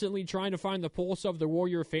 constantly trying to find the pulse of the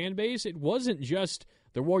Warrior fan base. It wasn't just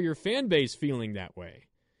the Warrior fan base feeling that way.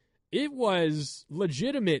 It was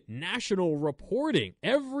legitimate national reporting.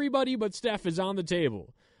 Everybody but Steph is on the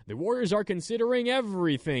table. The Warriors are considering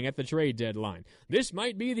everything at the trade deadline. This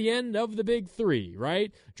might be the end of the big three,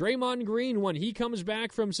 right? Draymond Green, when he comes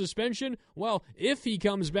back from suspension, well, if he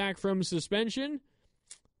comes back from suspension,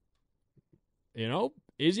 you know,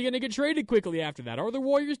 is he going to get traded quickly after that? Are the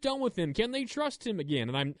Warriors done with him? Can they trust him again?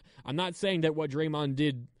 And I'm not saying that what Draymond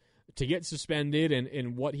did to get suspended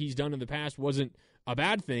and what he's done in the past wasn't a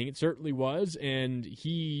bad thing. It certainly was, and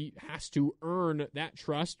he has to earn that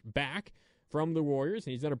trust back from the Warriors,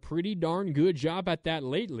 and he's done a pretty darn good job at that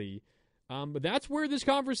lately. But that's where this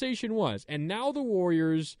conversation was. And now the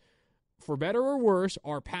Warriors, for better or worse,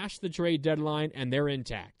 are past the trade deadline, and they're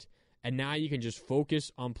intact. And now you can just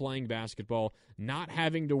focus on playing basketball, not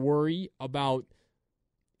having to worry about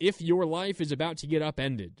if your life is about to get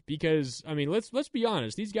upended. Because, I mean, let's be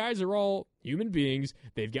honest. These guys are all human beings.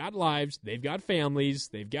 They've got lives. They've got families.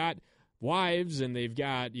 They've got wives, and they've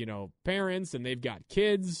got, you know, parents, and they've got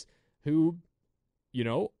kids who, you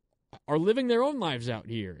know, are living their own lives out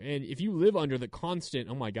here. And if you live under the constant,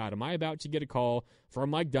 oh my God, am I about to get a call from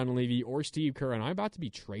Mike Dunleavy or Steve Kerr, and I'm about to be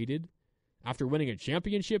traded? After winning a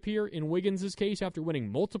championship here in Wiggins' case, after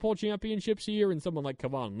winning multiple championships here in someone like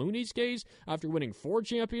Kevon Looney's case, after winning 4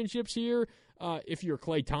 championships here, if you're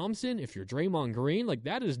Klay Thompson, if you're Draymond Green, like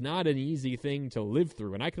that is not an easy thing to live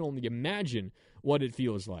through, and I can only imagine what it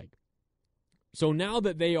feels like. So now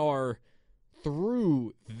that they are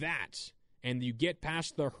through that, and you get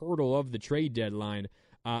past the hurdle of the trade deadline,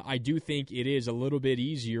 I do think it is a little bit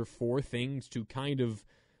easier for things to kind of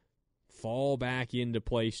fall back into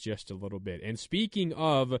place just a little bit. And speaking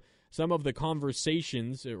of some of the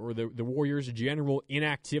conversations or the Warriors' general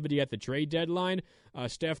inactivity at the trade deadline,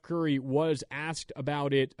 Steph Curry was asked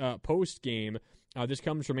about it post-game. This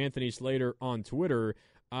comes from Anthony Slater on Twitter.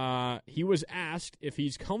 He was asked if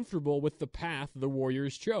he's comfortable with the path the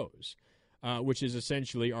Warriors chose, which is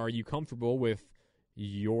essentially, are you comfortable with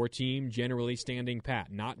your team generally standing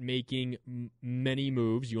pat, not making many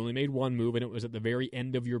moves. You only made one move, and it was at the very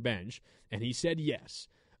end of your bench. And he said yes.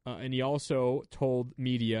 And he also told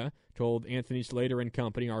media, told Anthony Slater and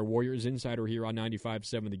company, our Warriors insider here on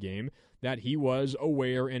 95.7 The Game, that he was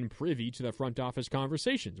aware and privy to the front office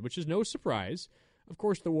conversations, which is no surprise. Of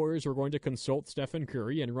course, the Warriors were going to consult Stephen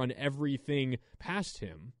Curry and run everything past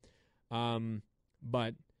him.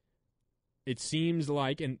 But it seems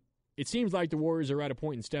like the Warriors are at a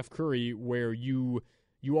point in Steph Curry where you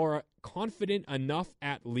are confident enough,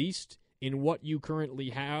 at least, in what you currently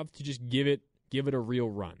have to just give it a real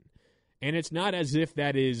run. And it's not as if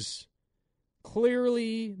that is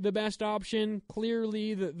clearly the best option,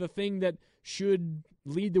 clearly the thing that should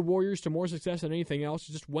lead the Warriors to more success than anything else.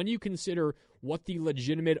 Just when you consider what the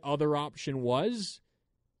legitimate other option was,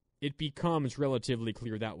 it becomes relatively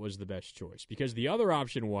clear that was the best choice. Because the other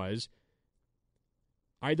option was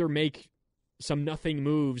either make some nothing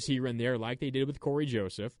moves here and there like they did with Corey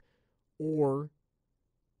Joseph, or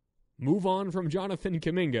move on from Jonathan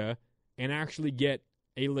Kuminga and actually get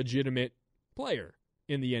a legitimate player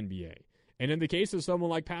in the NBA. And in the case of someone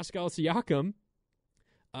like Pascal Siakam,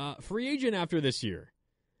 free agent after this year.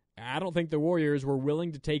 I don't think the Warriors were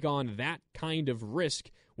willing to take on that kind of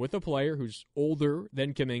risk with a player who's older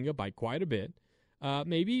than Kuminga by quite a bit.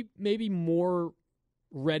 Maybe more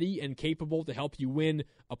ready and capable to help you win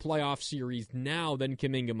a playoff series now than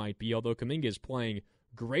Kuminga might be, although Kuminga is playing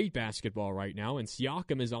great basketball right now, and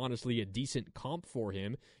Siakam is honestly a decent comp for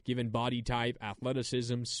him, given body type,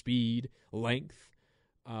 athleticism, speed, length.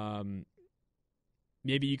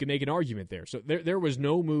 Maybe you can make an argument there. So there was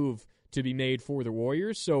no move to be made for the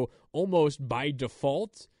Warriors, so almost by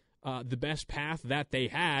default, the best path that they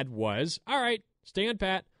had was, all right, stand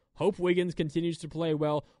pat, hope Wiggins continues to play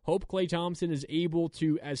well, hope Klay Thompson is able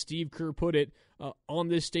to, as Steve Kerr put it on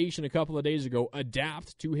this station a couple of days ago,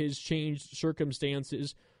 adapt to his changed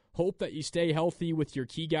circumstances. Hope that you stay healthy with your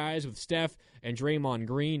key guys, with Steph and Draymond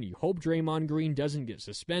Green. You hope Draymond Green doesn't get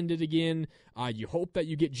suspended again. You hope that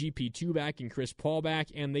you get GP2 back and Chris Paul back,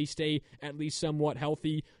 and they stay at least somewhat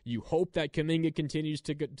healthy. You hope that Kuminga continues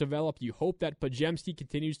to develop. You hope that Podziemski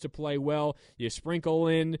continues to play well. You sprinkle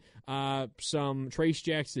in some Trace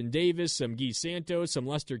Jackson-Davis, some Guy Santos, some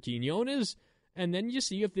Lester Quinones, and then you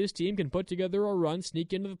see if this team can put together a run,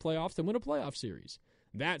 sneak into the playoffs, and win a playoff series.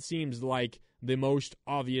 That seems like the most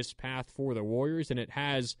obvious path for the Warriors, and it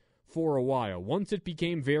has for a while. Once it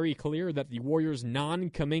became very clear that the Warriors'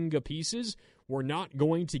 non-Kuminga pieces were not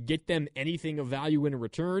going to get them anything of value in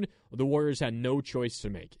return, the Warriors had no choice to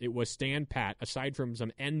make. It was stand pat, aside from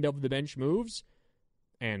some end-of-the-bench moves,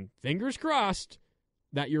 and fingers crossed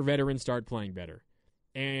that your veterans start playing better.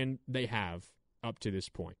 And they have up to this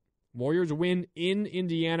point. Warriors win in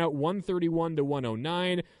Indiana,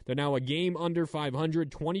 131-109. They're now a game under 500,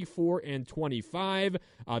 24-25.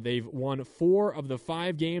 They've won 4 of the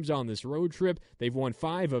 5 games on this road trip. They've won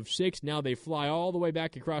 5 of 6. Now they fly all the way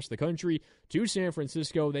back across the country to San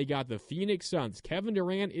Francisco. They got the Phoenix Suns. Kevin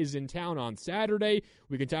Durant is in town on Saturday.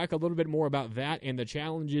 We can talk a little bit more about that and the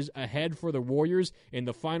challenges ahead for the Warriors in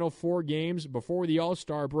the final 4 games before the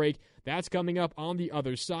All-Star break. That's coming up on the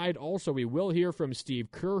other side. Also, we will hear from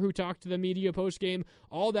Steve Kerr, who talked to the media postgame.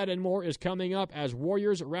 All that and more is coming up as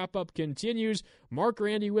Warriors wrap-up continues. Marc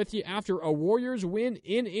Grandi with you after a Warriors win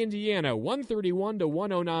in Indiana,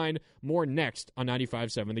 131-109. More next on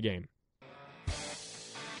 95.7 The Game.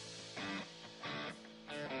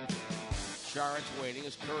 Saric waiting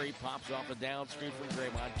as Curry pops off a down screen from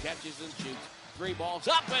Draymond, catches and shoots. 3 balls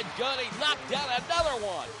up and good. He knocked down another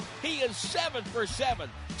one. He is 7 for 7.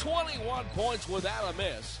 21 points without a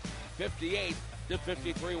miss.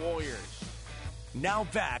 58-53 Warriors. Now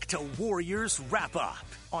back to Warriors Wrap-Up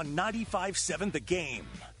on 95.7 The Game.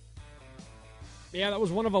 Yeah, that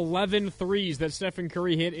was one of 11 threes that Stephen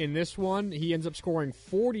Curry hit in this one. He ends up scoring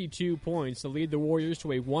 42 points to lead the Warriors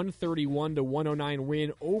to a 131-109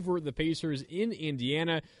 win over the Pacers in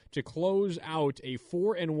Indiana to close out a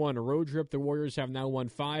 4-1 road trip. The Warriors have now won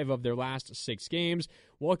 5 of their last 6 games.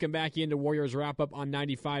 Welcome back into Warriors Wrap-Up on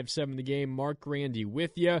 95.7 The Game. Marc Grandi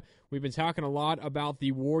with you. We've been talking a lot about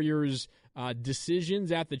the Warriors'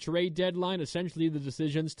 decisions at the trade deadline, essentially the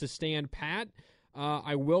decisions to stand pat.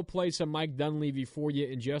 I will play some Mike Dunleavy for you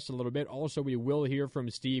in just a little bit. Also, we will hear from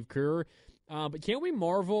Steve Kerr. But can't we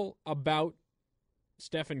marvel about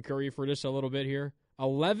Stephen Curry for just a little bit here?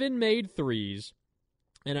 11 made threes.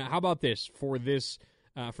 And how about this for this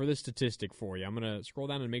statistic for you? I'm going to scroll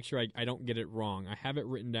down and make sure I don't get it wrong. I have it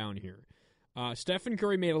written down here. Stephen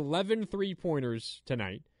Curry made 11 three-pointers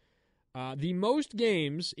tonight. The most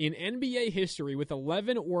games in NBA history with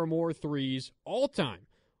 11 or more threes all time.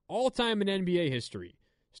 all-time in NBA history.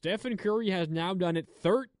 Stephen Curry has now done it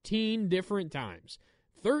 13 different times.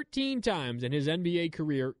 13 times in his NBA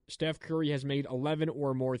career, Steph Curry has made 11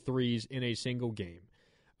 or more threes in a single game.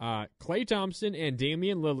 Klay Thompson and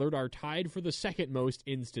Damian Lillard are tied for the second most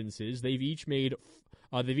instances. They've each made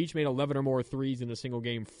 11 or more threes in a single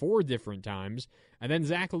game 4 different times. And then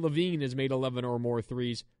Zach LaVine has made 11 or more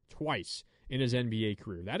threes twice in his NBA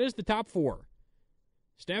career. That is the top 4.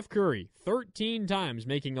 Steph Curry, 13 times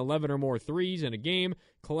making 11 or more threes in a game.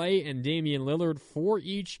 Klay and Damian Lillard, 4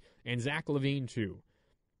 each, and Zach LaVine, 2.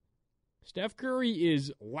 Steph Curry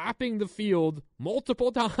is lapping the field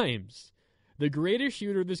multiple times. The greatest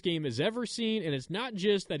shooter this game has ever seen, and it's not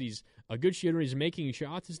just that he's a good shooter and he's making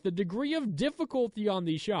shots, it's the degree of difficulty on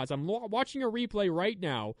these shots. I'm watching a replay right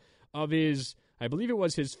now of his, I believe it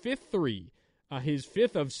was his 5th three, his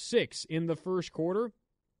 5th of 6 in the first quarter.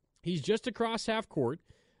 He's just across half court,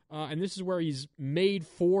 and this is where he's made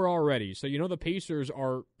 4 already. So you know the Pacers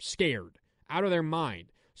are scared, out of their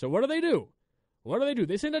mind. So what do?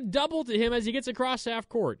 They send a double to him as he gets across half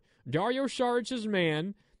court. Dario Saric's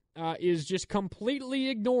man is just completely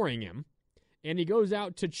ignoring him, and he goes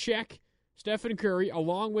out to check Stephen Curry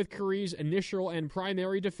along with Curry's initial and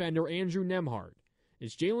primary defender, Andrew Nembhard.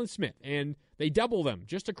 It's Jalen Smith, and they double them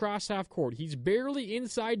just across half court. He's barely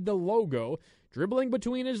inside the logo, dribbling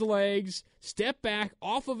between his legs, step back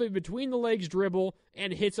off of a between-the-legs dribble,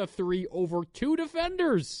 and hits a 3 over 2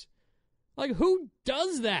 defenders. Like, who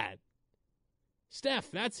does that? Steph,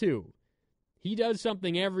 that's who. He does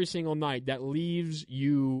something every single night that leaves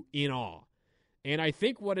you in awe. And I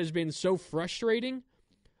think what has been so frustrating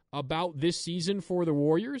about this season for the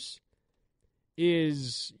Warriors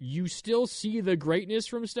is you still see the greatness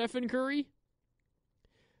from Stephen Curry,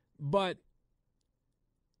 but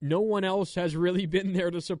no one else has really been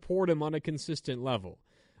there to support him on a consistent level.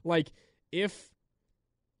 Like, if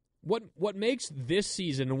what makes this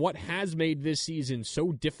season and what has made this season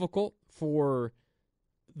so difficult for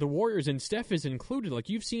the Warriors, and Steph is included, like,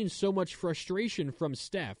 you've seen so much frustration from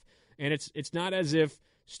Steph, and it's not as if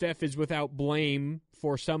Steph is without blame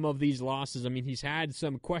for some of these losses. I mean, he's had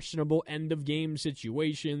some questionable end-of-game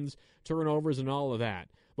situations, turnovers, and all of that.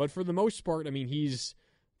 But for the most part, I mean, he's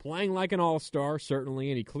playing like an all-star, certainly,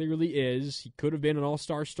 and he clearly is. He could have been an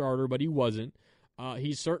all-star starter, but he wasn't.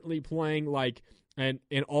 He's certainly playing like an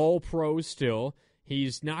all-pro still.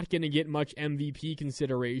 He's not going to get much MVP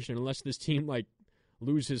consideration unless this team, like,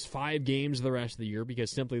 loses 5 games the rest of the year because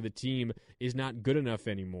simply the team is not good enough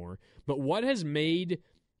anymore. But what has made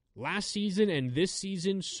last season and this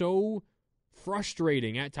season so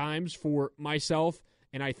frustrating at times for myself,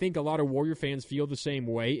 and I think a lot of Warrior fans feel the same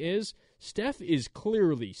way, is Steph is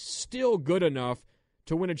clearly still good enough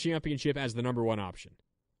to win a championship as the number 1 option.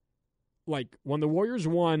 Like when the Warriors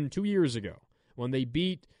won 2 years ago, when they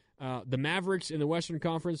beat the Mavericks in the Western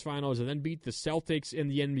Conference Finals and then beat the Celtics in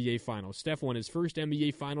the NBA Finals. Steph won his first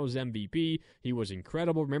NBA Finals MVP. He was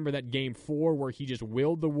incredible. Remember that Game 4 where he just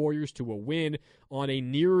willed the Warriors to a win on a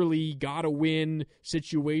nearly gotta-win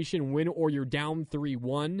situation, win or you're down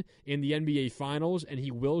 3-1 in the NBA Finals, and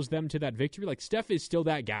he wills them to that victory? Like, Steph is still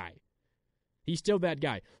that guy. He's still that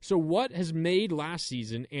guy. So what has made last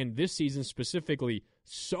season, and this season specifically,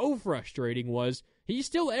 so frustrating was he's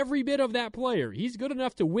still every bit of that player. He's good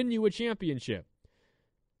enough to win you a championship.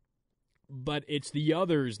 But it's the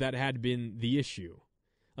others that had been the issue.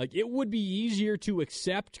 Like, it would be easier to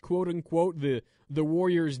accept, quote-unquote, the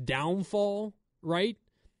Warriors' downfall, right?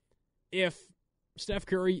 If Steph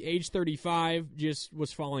Curry, age 35, just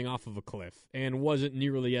was falling off of a cliff and wasn't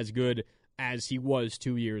nearly as good as he was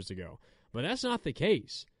 2 years ago. But that's not the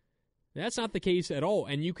case. That's not the case at all.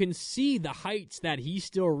 And you can see the heights that he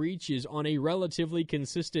still reaches on a relatively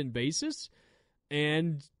consistent basis.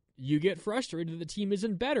 And you get frustrated the team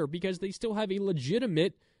isn't better because they still have a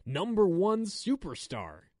legitimate number 1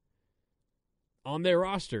 superstar on their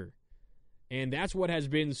roster. And that's what has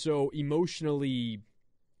been so emotionally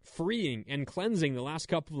freeing and cleansing the last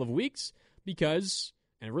couple of weeks because,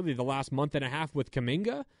 and really the last month and a half with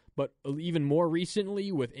Kuminga, but even more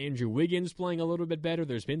recently with Andrew Wiggins playing a little bit better.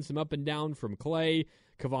 There's been some up and down from Klay.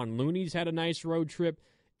 Kevon Looney's had a nice road trip.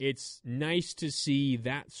 It's nice to see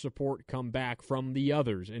that support come back from the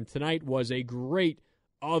others. And tonight was a great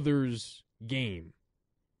others game.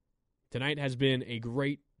 Tonight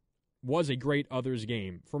was a great others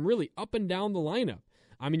game from really up and down the lineup.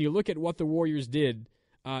 I mean, you look at what the Warriors did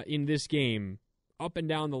in this game, up and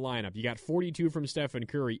down the lineup. You got 42 from Stephen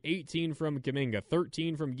Curry, 18 from Kuminga,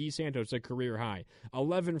 13 from Guy Santos, a career high,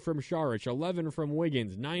 11 from Saric, 11 from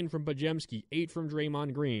Wiggins, 9 from Podziemski, 8 from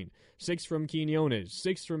Draymond Green, 6 from Quinones,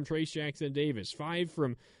 6 from Trace Jackson Davis, 5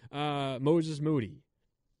 from Moses Moody.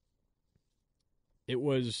 it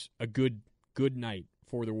was a good night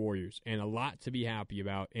for the Warriors and a lot to be happy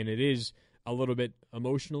about, and it is a little bit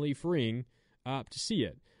emotionally freeing to see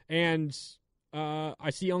it. And I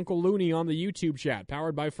see Uncle Looney on the YouTube chat,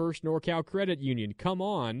 powered by First NorCal Credit Union. Come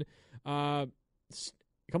on,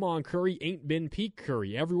 Curry ain't been peak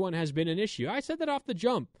Curry. Everyone has been an issue. I said that off the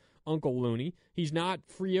jump, Uncle Looney. He's not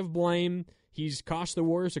free of blame. He's cost the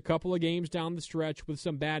Warriors a couple of games down the stretch with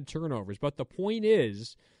some bad turnovers. But the point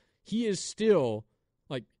is, he is still,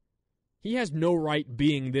 he has no right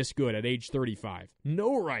being this good at age 35.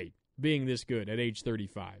 No right being this good at age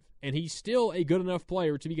 35. And he's still a good enough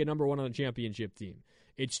player to be a number one on a championship team.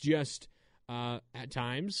 It's just, at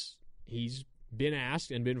times, he's been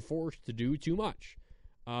asked and been forced to do too much.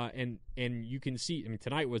 And you can see,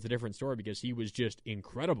 tonight was a different story because he was just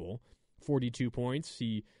incredible. 42 points.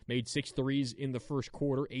 He made 6 threes in the first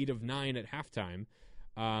quarter, 8 of 9 at halftime.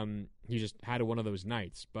 He just had one of those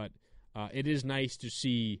nights. But it is nice to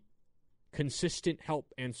see consistent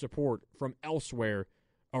help and support from elsewhere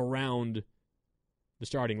around the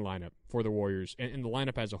starting lineup for the Warriors and the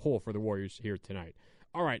lineup as a whole for the Warriors here tonight.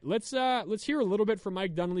 All right, let's hear a little bit from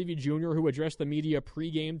Mike Dunleavy Jr., who addressed the media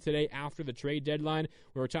pregame today after the trade deadline.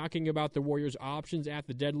 We were talking about the Warriors' options at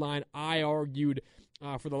the deadline. I argued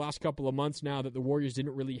for the last couple of months now that the Warriors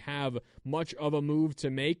didn't really have much of a move to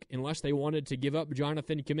make unless they wanted to give up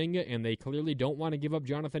Jonathan Kuminga, and they clearly don't want to give up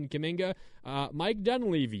Jonathan Kuminga. Mike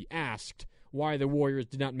Dunleavy asked why the Warriors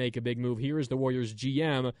did not make a big move. Here is the Warriors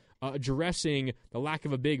GM addressing the lack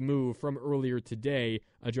of a big move from earlier today,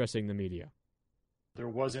 addressing the media. There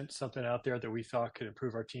wasn't something out there that we thought could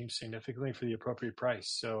improve our team significantly for the appropriate price.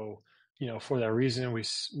 So, for that reason, we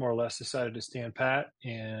more or less decided to stand pat.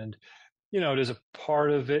 And, does a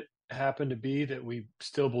part of it happen to be that we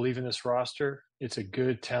still believe in this roster? It's a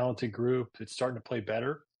good, talented group. It's starting to play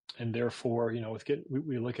better. And therefore,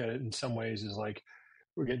 we look at it in some ways as like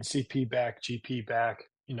we're getting CP back, GP back,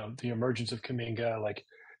 the emergence of Kuminga,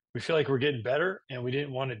 we feel like we're getting better, and we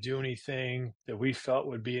didn't want to do anything that we felt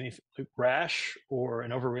would be anything rash or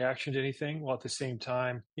an overreaction to anything. While at the same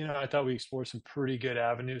time, I thought we explored some pretty good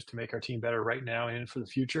avenues to make our team better right now and for the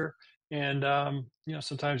future. And,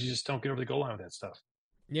 sometimes you just don't get over the goal line with that stuff.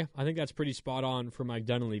 Yeah, I think that's pretty spot on for Mike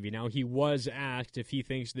Dunleavy. Now, he was asked if he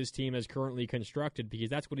thinks this team as currently constructed, because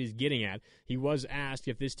that's what he's getting at. He was asked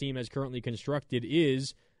if this team as currently constructed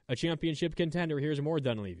is a championship contender. Here's more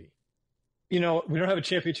Dunleavy. We don't have a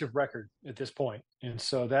championship record at this point. And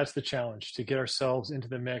so that's the challenge, to get ourselves into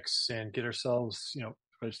the mix and get ourselves, whether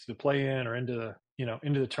it's to the play-in or into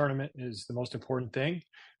the tournament is the most important thing.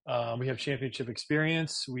 We have championship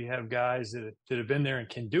experience. We have guys that have been there and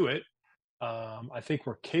can do it. I think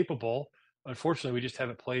we're capable. Unfortunately, we just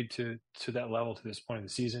haven't played to that level to this point in the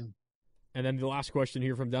season. And then the last question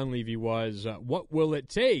here from Dunleavy was, what will it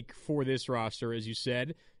take for this roster, as you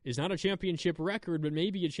said, is not a championship record, but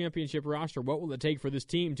maybe a championship roster. What will it take for this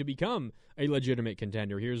team to become a legitimate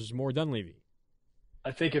contender? Here's more Dunleavy.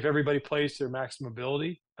 I think if everybody plays to their maximum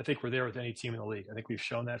ability, I think we're there with any team in the league. I think we've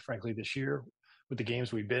shown that, frankly, this year with the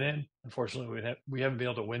games we've been in. Unfortunately, we haven't been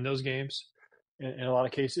able to win those games in a lot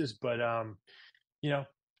of cases. But,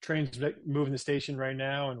 train's moving the station right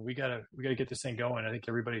now, and we gotta get this thing going. I think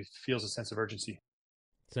everybody feels a sense of urgency.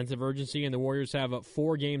 And the Warriors have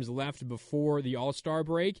 4 games left before the All-Star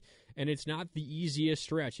break, and it's not the easiest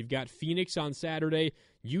stretch. You've got Phoenix on Saturday,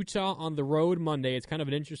 Utah on the road Monday. It's kind of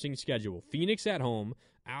an interesting schedule. Phoenix at home,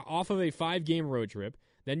 off of a 5-game road trip.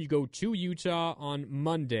 Then you go to Utah on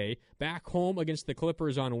Monday, back home against the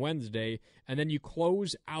Clippers on Wednesday, and then you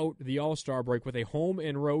close out the All-Star break with a home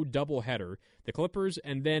and road doubleheader. The Clippers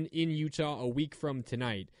and then in Utah a week from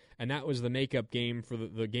tonight. And that was the makeup game for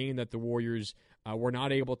the game that the Warriors were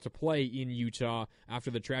not able to play in Utah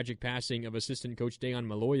after the tragic passing of assistant coach Dejan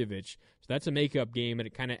Milojevic. So that's a makeup game, and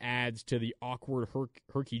it kind of adds to the awkward,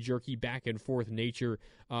 herky-jerky, back-and-forth nature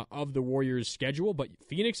of the Warriors' schedule. But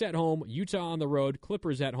Phoenix at home, Utah on the road,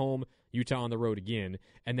 Clippers at home, Utah on the road again,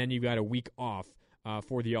 and then you've got a week off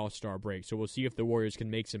for the All-Star break. So we'll see if the Warriors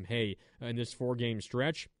can make some hay in this 4-game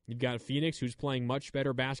stretch. You've got Phoenix, who's playing much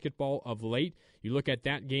better basketball of late. You look at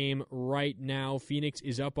that game right now, Phoenix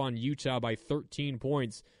is up on Utah by 13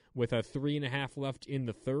 points with a 3.5 left in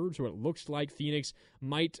the third. So it looks like Phoenix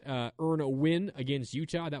might earn a win against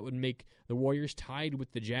Utah. That would make the Warriors tied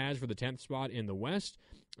with the Jazz for the 10th spot in the West.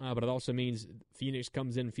 But it also means Phoenix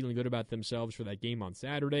comes in feeling good about themselves for that game on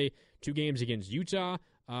Saturday. 2 games against Utah.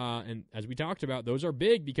 And as we talked about, those are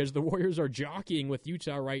big because the Warriors are jockeying with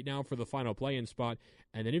Utah right now for the final play-in spot.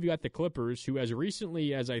 And then you've got the Clippers, who as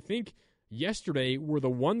recently as I think yesterday were the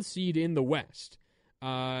 1 seed in the West.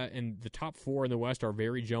 and the top 4 in the West are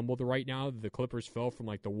very jumbled right now. The Clippers fell from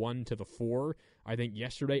like the 1 to the 4, I think,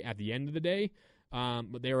 yesterday at the end of the day.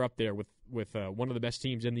 But they're up there with one of the best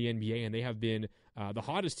teams in the NBA, and they have been the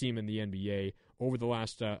hottest team in the NBA over the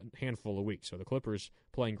last handful of weeks. So the Clippers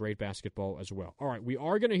playing great basketball as well. All right, we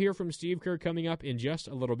are going to hear from Steve Kerr coming up in just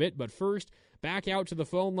a little bit, but first, back out to the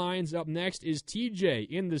phone lines. Up next is TJ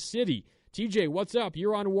in the city. TJ, what's up?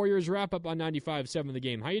 You're on Warriors Wrap-Up on 95.7 The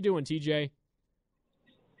Game. How you doing, TJ?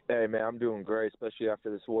 Hey, man, I'm doing great, especially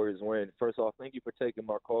after this Warriors win. First off, thank you for taking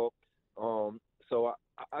my call. So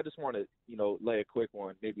I just want to, lay a quick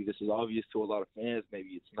one. Maybe this is obvious to a lot of fans. Maybe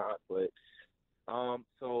it's not. But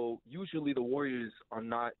so usually the Warriors are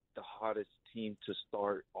not the hottest team to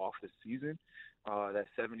start off the season. That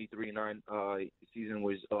 73-9 season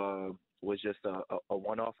was just a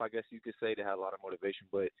one-off, I guess you could say. They had a lot of motivation.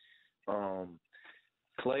 But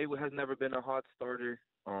Clay has never been a hot starter.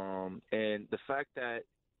 And the fact that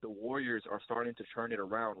the Warriors are starting to turn it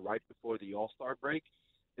around right before the All-Star break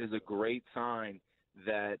is a great sign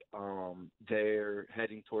that they're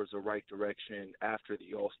heading towards the right direction after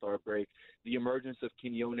the All-Star break. The emergence of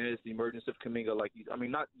Quinones, the emergence of Kuminga,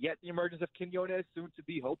 not yet the emergence of Quinones, soon to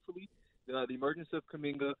be, hopefully, the emergence of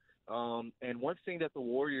Kuminga. And one thing that the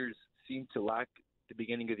Warriors seemed to lack at the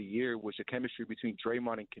beginning of the year was the chemistry between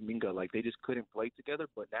Draymond and Kuminga. Like, they just couldn't play together,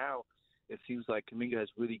 but now it seems like Kuminga has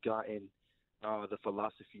really gotten the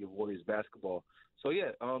philosophy of Warriors basketball. So,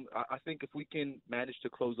 yeah, I think if we can manage to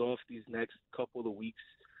close off these next couple of weeks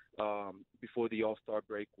before the All-Star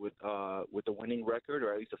break with a winning record,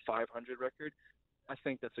 or at least a 500 record, I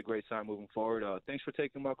think that's a great sign moving forward. Thanks for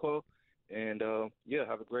taking my call, and,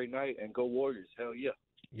 have a great night, and go Warriors. Hell yeah.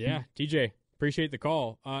 Yeah, TJ, appreciate the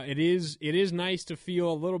call. It is nice to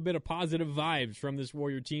feel a little bit of positive vibes from this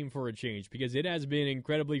Warrior team for a change, because it has been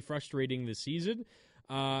incredibly frustrating this season.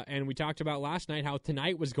 And we talked about last night how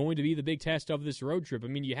tonight was going to be the big test of this road trip. I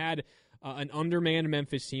mean, you had an undermanned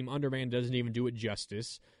Memphis team. Undermanned doesn't even do it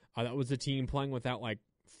justice. That was the team playing without like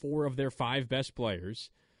 4 of their 5 best players.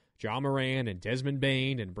 Ja Morant and Desmond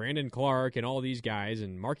Bane and Brandon Clark and all these guys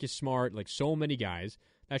and Marcus Smart, like so many guys.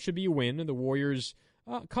 That should be a win. And the Warriors,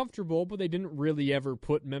 comfortable, but they didn't really ever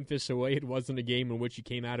put Memphis away. It wasn't a game in which you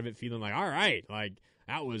came out of it feeling like, all right, like,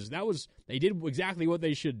 That was they did exactly what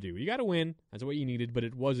they should do. You got to win. That's what you needed, but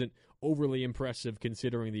it wasn't overly impressive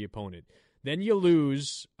considering the opponent. Then you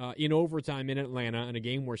lose in overtime in Atlanta in a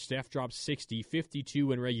game where Steph dropped 60,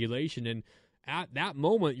 52 in regulation. And at that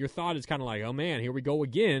moment, your thought is kind of like, oh, man, here we go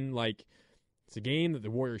again. Like, it's a game that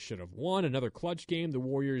the Warriors should have won, another clutch game. The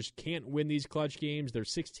Warriors can't win these clutch games. They're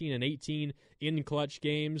 16-18 in clutch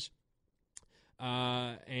games.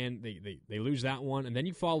 And they lose that one. And then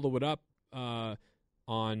you follow it up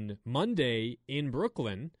on Monday in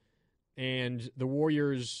Brooklyn, and the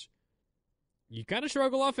Warriors, you kind of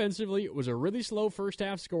struggle offensively. It was a really slow first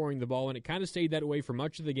half scoring the ball, and it kind of stayed that way for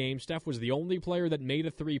much of the game. Steph was the only player that made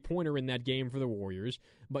a three-pointer in that game for the Warriors,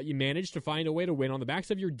 but you managed to find a way to win on the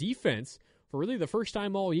backs of your defense. For really the first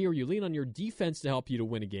time all year, you lean on your defense to help you to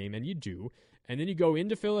win a game, and you do. And then you go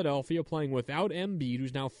into Philadelphia playing without Embiid,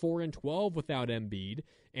 who's now 4-12 without Embiid,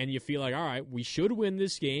 and you feel like, all right, we should win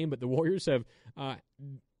this game, but the Warriors have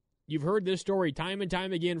you've heard this story time and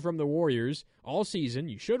time again from the Warriors all season.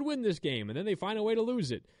 You should win this game, and then they find a way to lose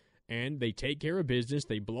it. And they take care of business.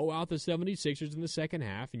 They blow out the 76ers in the second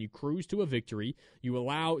half, and you cruise to a victory. You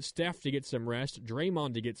allow Steph to get some rest,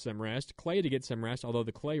 Draymond to get some rest, Clay to get some rest, although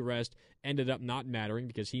the Clay rest ended up not mattering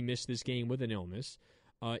because he missed this game with an illness.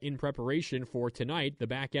 In preparation for tonight, the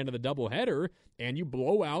back end of the doubleheader, and you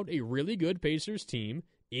blow out a really good Pacers team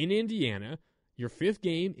in Indiana, your 5th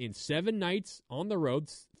game in 7 nights on the road,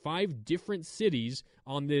 5 different cities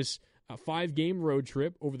on this 5-game road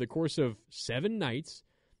trip over the course of 7 nights,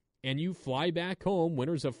 and you fly back home,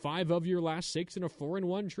 winners of 5 of your last 6 in a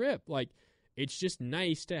 4-1 trip. Like, it's just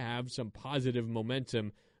nice to have some positive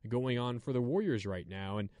momentum going on for the Warriors right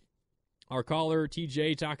now, and our caller,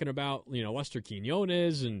 TJ, talking about, Lester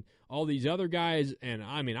Quinones and all these other guys. And,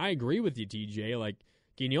 I mean, I agree with you, TJ. Like,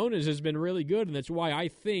 Quinones has been really good, and that's why I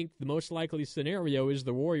think the most likely scenario is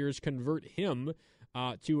the Warriors convert him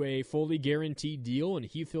to a fully guaranteed deal, and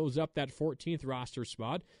he fills up that 14th roster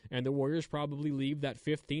spot, and the Warriors probably leave that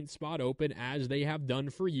 15th spot open, as they have done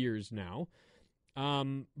for years now.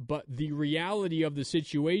 But the reality of the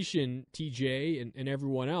situation, TJ and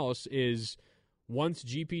everyone else, is once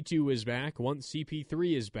GP2 is back, once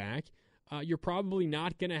CP3 is back, you're probably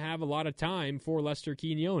not going to have a lot of time for Lester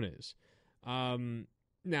Quinones.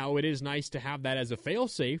 Now, it is nice to have that as a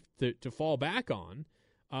fail-safe to fall back on,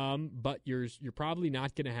 but you're probably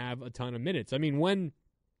not going to have a ton of minutes. I mean, when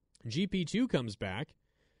GP2 comes back,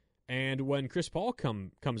 And when Chris Paul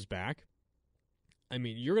comes back, I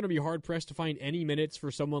mean, you're going to be hard-pressed to find any minutes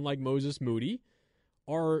for someone like Moses Moody.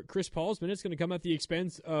 Are Chris Paul's minutes going to come at the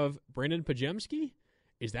expense of Brandon Podziemski?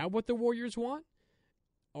 Is that what the Warriors want?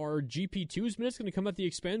 Are GP2's minutes going to come at the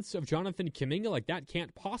expense of Jonathan Kuminga? Like, that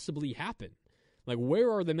can't possibly happen. Like, where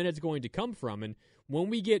are the minutes going to come from? And when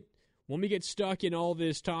we get stuck in all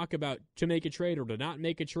this talk about to make a trade or to not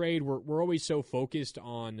make a trade, we're always so focused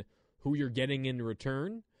on who you're getting in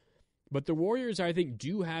return. But the Warriors, I think,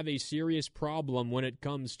 do have a serious problem when it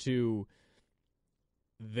comes to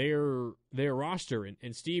their roster.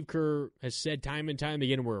 And Steve Kerr has said time and time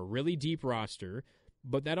again, we're a really deep roster,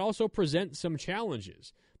 but that also presents some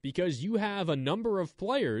challenges because you have a number of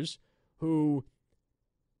players who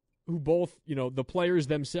both, the players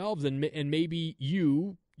themselves and maybe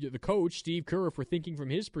you, the coach, Steve Kerr, if we're thinking from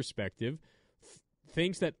his perspective,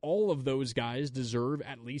 thinks that all of those guys deserve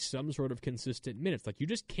at least some sort of consistent minutes. Like, you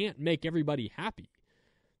just can't make everybody happy.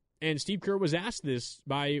 And Steve Kerr was asked this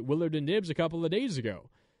by Willard and Dibbs a couple of days ago.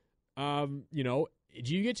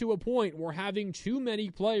 Do you get to a point where having too many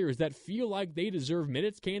players that feel like they deserve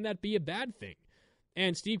minutes, can that be a bad thing?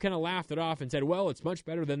 And Steve kind of laughed it off and said, well, it's much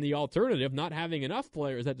better than the alternative, not having enough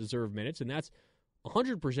players that deserve minutes, and that's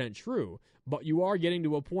 100% true. But you are getting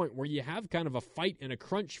to a point where you have kind of a fight and a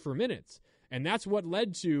crunch for minutes. And that's what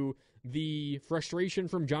led to the frustration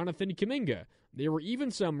from Jonathan Kuminga. There were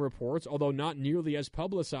even some reports, although not nearly as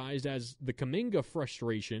publicized as the Kuminga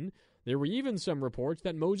frustration, there were even some reports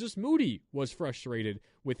that Moses Moody was frustrated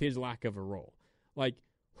with his lack of a role. Like,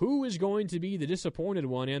 who is going to be the disappointed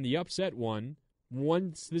one and the upset one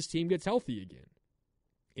once this team gets healthy again?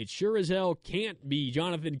 It sure as hell can't be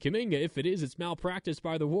Jonathan Kuminga. If it is, it's malpractice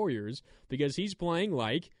by the Warriors because he's playing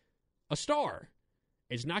like a star.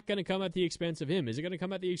 It's not going to come at the expense of him. Is it going to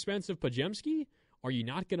come at the expense of Podziemski? Are you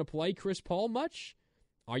not going to play Chris Paul much?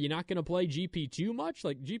 Are you not going to play GP2 much?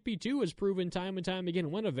 Like, GP2 has proven time and time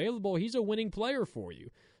again, when available, he's a winning player for you.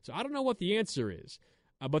 So I don't know what the answer is.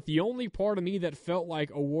 But the only part of me that felt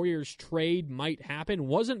like a Warriors trade might happen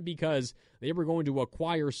wasn't because they were going to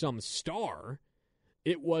acquire some star.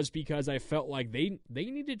 It was because I felt like they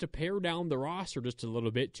needed to pare down the roster just a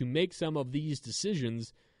little bit to make some of these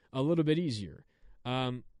decisions a little bit easier.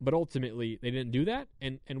 But ultimately, they didn't do that,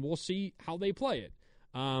 and we'll see how they play it.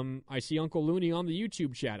 I see Uncle Looney on the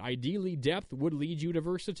YouTube chat. Ideally, depth would lead you to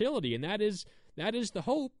versatility, and that is the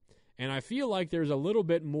hope. And I feel like there's a little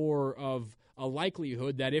bit more of a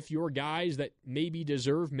likelihood that if your guys that maybe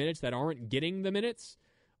deserve minutes that aren't getting the minutes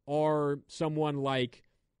are someone like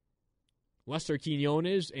Lester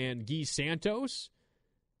Quinones and Guy Santos,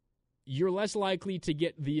 you're less likely to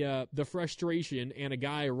get the frustration and a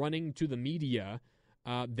guy running to the media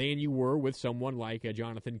than you were with someone like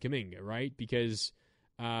Jonathan Kuminga, right? Because,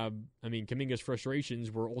 Kuminga's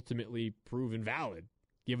frustrations were ultimately proven valid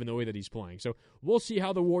given the way that he's playing. So we'll see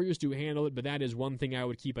how the Warriors do handle it, but that is one thing I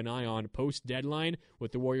would keep an eye on post-deadline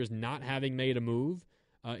with the Warriors not having made a move,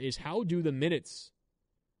 is how do the minutes,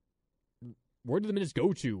 where do the minutes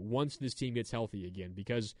go to once this team gets healthy again?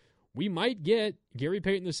 Because we might get Gary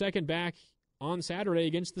Payton II back on Saturday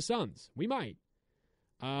against the Suns. We might.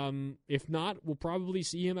 If not, we'll probably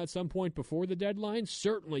see him at some point before the deadline.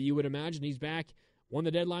 Certainly, you would imagine he's back when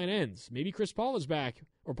the deadline ends. Maybe Chris Paul is back,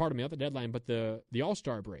 or pardon me, not the deadline, but the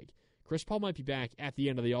All-Star break. Chris Paul might be back at the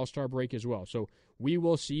end of the All-Star break as well. So we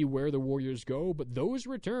will see where the Warriors go, but those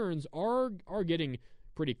returns are getting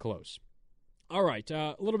pretty close. All right,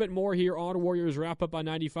 a little bit more here on Warriors wrap-up on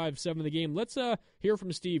 95.7 The Game. Let's hear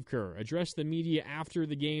from Steve Kerr, address the media after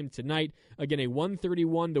the game tonight. Again, a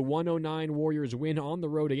 131-109 Warriors win on the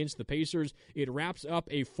road against the Pacers. It wraps up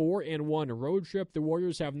a 4-1 road trip. The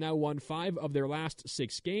Warriors have now won 5 of their last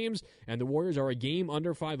 6 games, and the Warriors are a game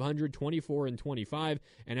under 500, 24-25.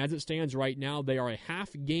 And as it stands right now, they are a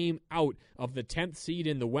half game out of the 10th seed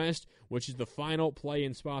in the West, which is the final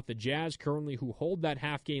play-in spot. The Jazz, currently who hold that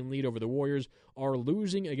half-game lead over the Warriors, are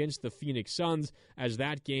losing against the Phoenix Suns as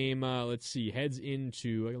that game, heads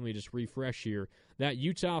into, let me just refresh here, that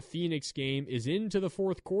Utah-Phoenix game is into the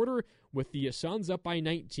fourth quarter with the Suns up by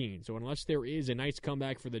 19. So unless there is a nice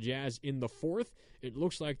comeback for the Jazz in the fourth, it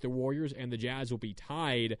looks like the Warriors and the Jazz will be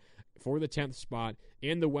tied for the 10th spot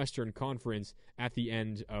in the Western Conference at the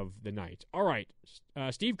end of the night. All right,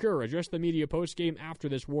 Steve Kerr addressed the media postgame after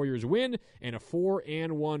this Warriors win and a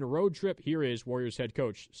 4-1 road trip. Here is Warriors head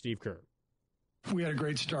coach Steve Kerr. We had a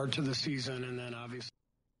great start to the season, and then obviously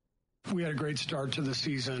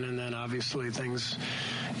things,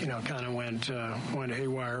 kind of went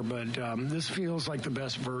haywire. But this feels like the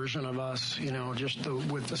best version of us,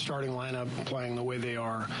 with the starting lineup playing the way they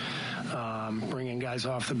are. bringing guys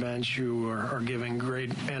off the bench who are giving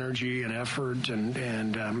great energy and effort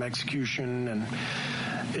and execution. And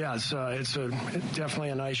yeah, it's definitely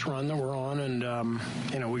a nice run that we're on, and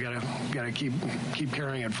we gotta keep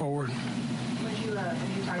carrying it forward. You've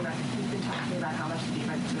been talking about how much the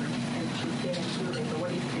defense has been improving, but what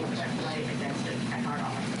do you think of that play against it at hard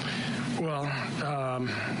offense? Well,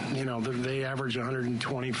 they average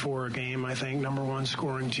 124 a game, I think, number one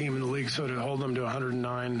scoring team in the league. So to hold them to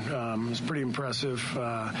 109 is pretty impressive,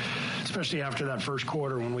 especially after that first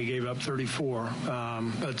quarter when we gave up 34.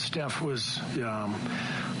 But Steph was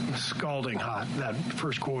scalding hot that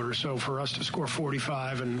first quarter. So for us to score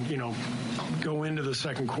 45 and, go into the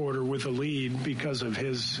second quarter with a lead because of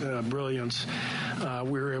his brilliance,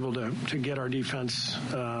 we were able to get our defense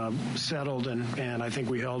settled, and I think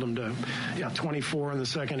we held them to 24 in the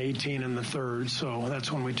second, 18 in the third. So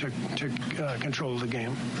that's when we took control of the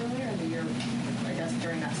game. Earlier in the year, I guess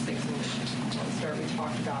during that 6-inch start, we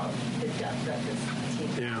talked about the depth that this team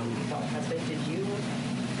has been. Did you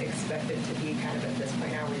expect it to be kind of at this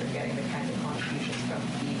point now where you're getting the kinds of contributions from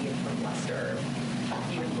B and from Lester,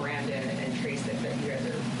 even Brandon and Trace that you guys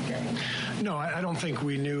are getting? No, I don't think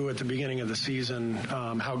we knew at the beginning of the season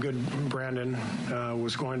how good Brandon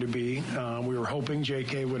was going to be. We were hoping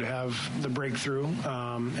J.K. would have the breakthrough,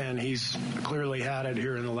 and he's clearly had it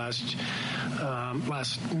here in the last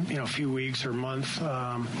few weeks or month.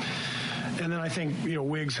 And then I think,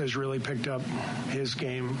 Wiggs has really picked up his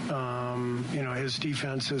game. His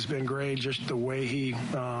defense has been great. Just the way he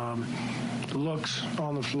looks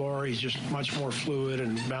on the floor, he's just much more fluid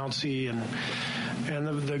and bouncy, and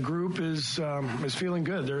the group is feeling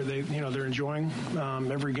good. They're enjoying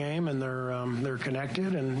every game, and they're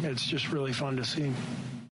connected, and it's just really fun to see.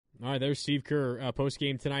 All right, there's Steve Kerr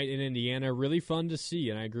post-game tonight in Indiana. Really fun to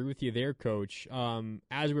see, and I agree with you there, Coach.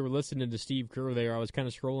 As we were listening to Steve Kerr there, I was kind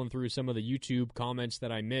of scrolling through some of the YouTube comments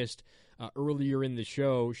that I missed earlier in the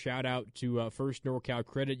show. Shout out to First NorCal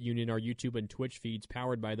Credit Union, our YouTube and Twitch feeds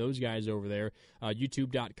powered by those guys over there,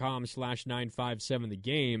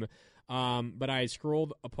 youtube.com/957thegame. But I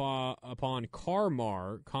scrolled upon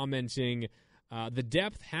Carmar commenting, the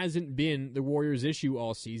depth hasn't been the Warriors' issue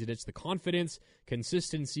all season. It's the confidence,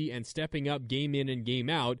 consistency, and stepping up game in and game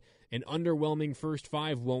out. An underwhelming first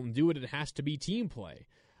five won't do it. It has to be team play.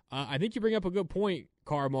 I think you bring up a good point,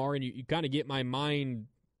 Carmar, and you kind of get my mind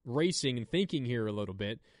racing and thinking here a little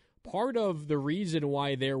bit. Part of the reason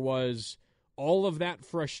why there was all of that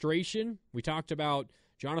frustration, we talked about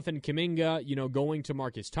Jonathan Kuminga, going to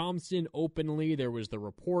Marcus Thompson openly. There was the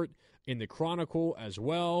report in the Chronicle as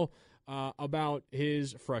well about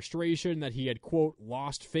his frustration that he had, quote,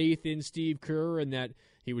 lost faith in Steve Kerr and that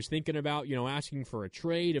he was thinking about, asking for a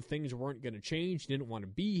trade if things weren't going to change. He didn't want to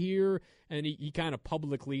be here. And he kind of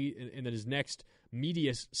publicly, in his next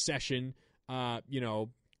media session,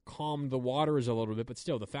 calmed the waters a little bit. But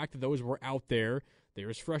still, the fact that those were out there,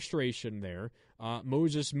 there's frustration there.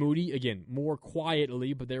 Moses Moody, again, more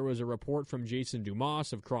quietly, but there was a report from Jason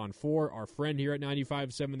Dumas of Cron 4, our friend here at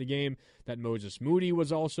 95.7 The Game, that Moses Moody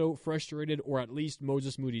was also frustrated, or at least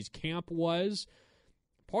Moses Moody's camp was.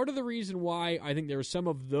 Part of the reason why I think there was some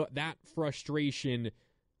of that frustration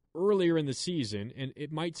earlier in the season, and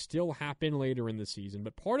it might still happen later in the season,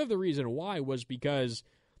 but part of the reason why was because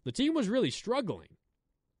the team was really struggling.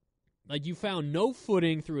 Like, you found no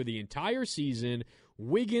footing through the entire season.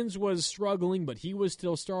 Wiggins was struggling, but he was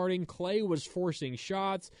still starting. Clay was forcing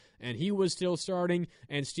shots, and he was still starting.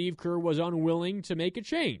 And Steve Kerr was unwilling to make a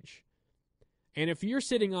change. And if you're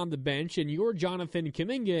sitting on the bench and you're Jonathan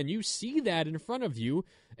Kuminga and you see that in front of you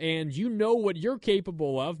and you know what you're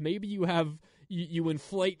capable of, maybe you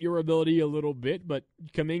inflate your ability a little bit, but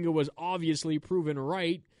Kuminga was obviously proven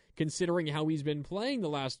right considering how he's been playing the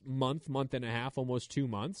last month and a half, almost 2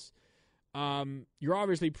 months. You're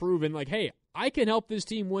obviously proven like, hey, I can help this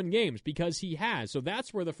team win games because he has. So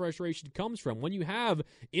that's where the frustration comes from. When you have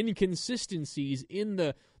inconsistencies in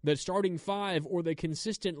the starting five or the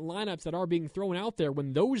consistent lineups that are being thrown out there,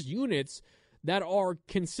 when those units that are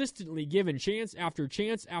consistently given chance after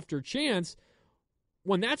chance after chance,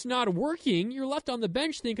 when that's not working, you're left on the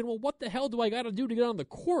bench thinking, well, what the hell do I got to do to get on the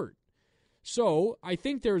court? So I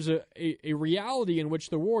think there's a reality in which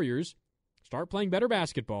the Warriors start playing better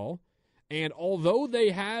basketball. And although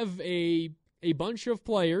they have a bunch of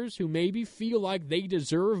players who maybe feel like they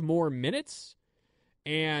deserve more minutes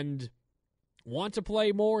and want to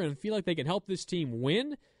play more and feel like they can help this team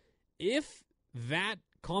win, if that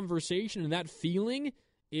conversation and that feeling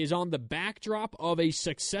is on the backdrop of a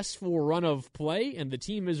successful run of play and the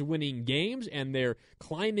team is winning games and they're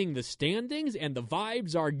climbing the standings and the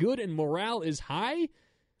vibes are good and morale is high,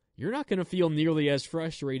 you're not going to feel nearly as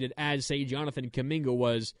frustrated as, say, Jonathan Kuminga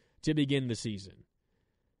was to begin the season.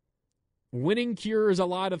 Winning cures a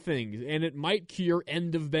lot of things, and it might cure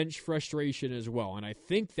end-of-bench frustration as well, and I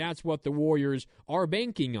think that's what the Warriors are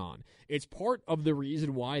banking on. It's part of the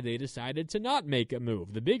reason why they decided to not make a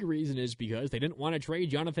move. The big reason is because they didn't want to trade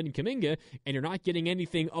Jonathan Kuminga, and you're not getting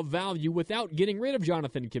anything of value without getting rid of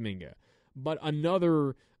Jonathan Kuminga. But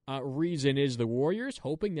another reason is the Warriors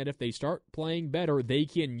hoping that if they start playing better, they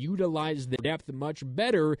can utilize the depth much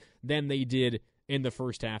better than they did in the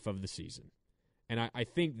first half of the season. And I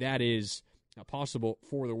think that is possible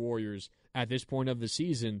for the Warriors at this point of the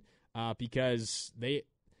season because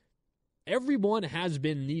everyone has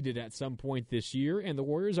been needed at some point this year, and the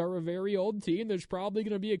Warriors are a very old team. There's probably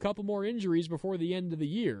going to be a couple more injuries before the end of the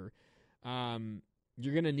year.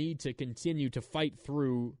 You're going to need to continue to fight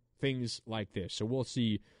through things like this. So we'll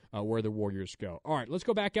see where the Warriors go. All right, let's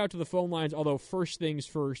go back out to the phone lines, although first things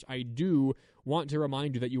first, I do want to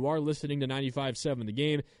remind you that you are listening to 95.7 The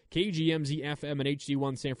Game, KGMZ FM and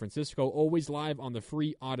HD1 San Francisco, always live on the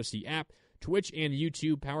free Odyssey app, Twitch and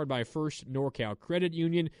YouTube, powered by First NorCal Credit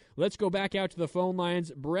Union. Let's go back out to the phone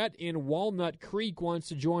lines. Brett in Walnut Creek wants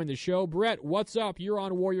to join the show. Brett, what's up? You're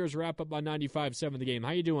on Warriors Wrap-Up on 95.7 The Game.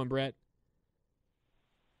 How you doing, Brett?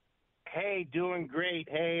 Hey, doing great.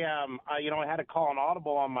 Hey, I had to call an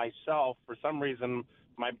audible on myself. For some reason,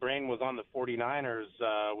 my brain was on the 49ers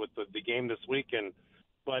with the game this weekend.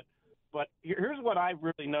 But here's what I've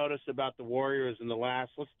really noticed about the Warriors in the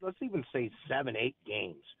last, let's even say 7-8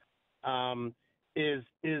 games, is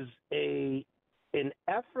an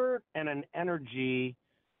effort and an energy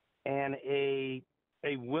and a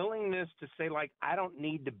willingness to say, like, I don't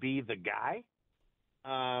need to be the guy.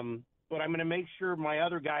 But I'm going to make sure my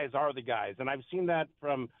other guys are the guys. And I've seen that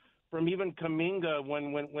from even Kuminga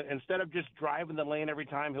when instead of just driving the lane every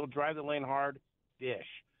time, he'll drive the lane hard, dish.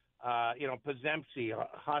 Pazemski,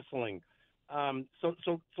 hustling.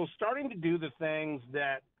 So starting to do the things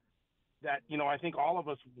that I think all of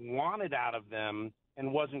us wanted out of them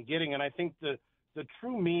and wasn't getting. And I think the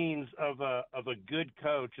true means of a good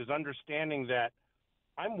coach is understanding that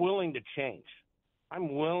I'm willing to change.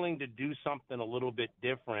 I'm willing to do something a little bit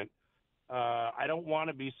different. I don't want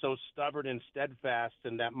to be so stubborn and steadfast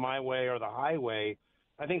in that my way or the highway.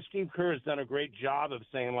 I think Steve Kerr has done a great job of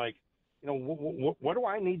saying, like, what do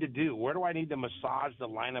I need to do? Where do I need to massage the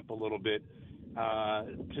lineup a little bit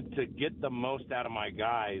to get the most out of my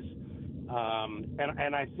guys?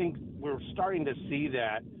 And I think we're starting to see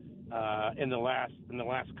that in the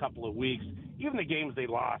last couple of weeks. Even the games they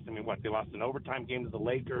lost. I mean, they lost an overtime game to the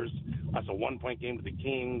Lakers, lost a 1-point game to the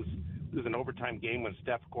Kings. It was an overtime game when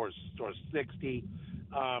Steph scores 60.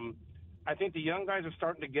 I think the young guys are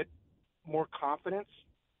starting to get more confidence,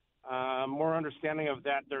 more understanding of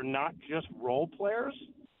that they're not just role players,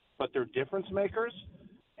 but they're difference makers.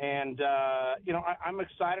 And, I'm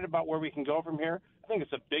excited about where we can go from here. I think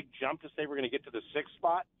it's a big jump to say we're going to get to the 6th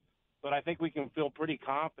spot, but I think we can feel pretty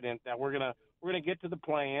confident that we're going to get to the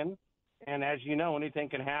play-in. And as you know, anything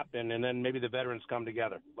can happen, and then maybe the veterans come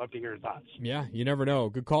together. Love to hear your thoughts. Yeah, you never know.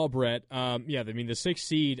 Good call, Brett. The 6th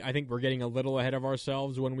seed, I think we're getting a little ahead of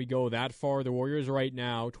ourselves when we go that far. The Warriors right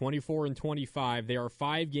now, 24-25. They are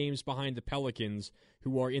 5 games behind the Pelicans,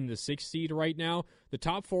 who are in the 6th seed right now. The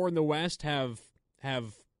top 4 in the West have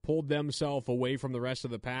pulled themselves away from the rest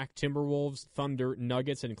of the pack. Timberwolves, Thunder,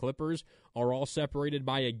 Nuggets, and Clippers are all separated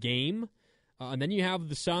by a game. And then you have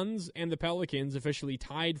the Suns and the Pelicans officially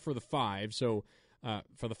tied for the 5. So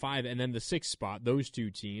for the 5 and then the 6th spot, those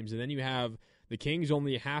two teams. And then you have the Kings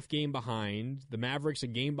only a half game behind, the Mavericks a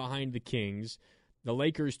game behind the Kings, the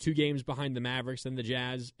Lakers 2 games behind the Mavericks, then the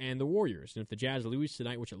Jazz and the Warriors. And if the Jazz lose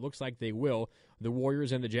tonight, which it looks like they will, the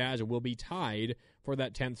Warriors and the Jazz will be tied for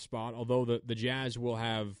that 10th spot, although the Jazz will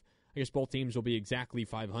have, I guess both teams will be exactly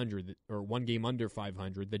 500 or 1 game under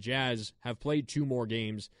 500. The Jazz have played 2 more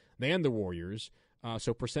games than the Warriors,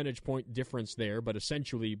 so percentage point difference there, but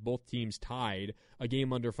essentially both teams tied a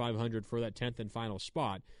game under 500 for that 10th and final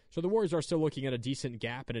spot. So the Warriors are still looking at a decent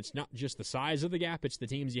gap, and it's not just the size of the gap, it's the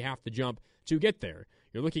teams you have to jump to get there.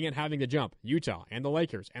 You're looking at having to jump Utah and the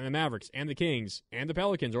Lakers and the Mavericks and the Kings and the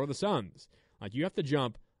Pelicans or the Suns. Like, you have to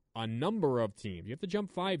jump a number of teams. You have to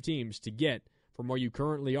jump 5 teams to get from where you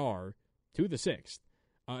currently are to the 6th.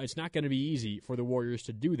 It's not going to be easy for the Warriors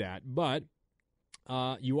to do that, but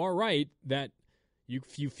you are right that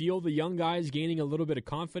you feel the young guys gaining a little bit of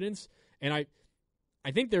confidence, and I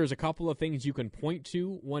think there's a couple of things you can point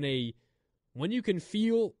to when you can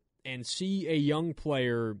feel and see a young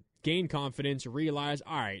player gain confidence, realize,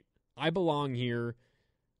 all right, I belong here.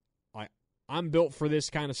 I'm built for this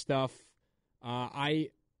kind of stuff. I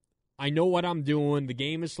I know what I'm doing. The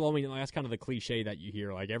game is slowing. That's kind of the cliche that you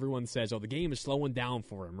hear. Like everyone says, oh, the game is slowing down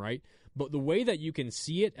for him, right? But the way that you can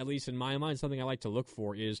see it, at least in my mind, something I like to look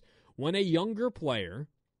for is when a younger player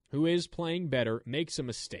who is playing better makes a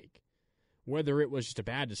mistake. Whether it was just a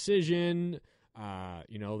bad decision,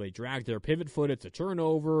 they dragged their pivot foot, it's a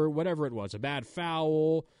turnover, whatever it was, a bad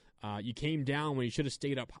foul, you came down when you should have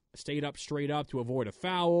stayed up straight up to avoid a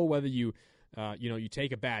foul, whether you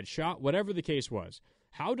take a bad shot, whatever the case was.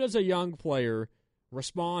 How does a young player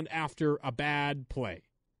respond after a bad play?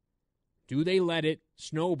 Do they let it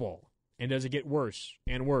snowball? And does it get worse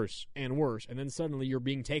and worse and worse? And then suddenly you're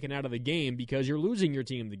being taken out of the game because you're losing your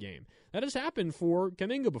team the game. That has happened for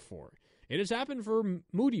Kuminga before. It has happened for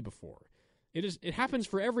Moody before. It happens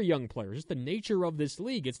for every young player. It's just the nature of this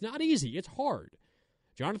league. It's not easy. It's hard.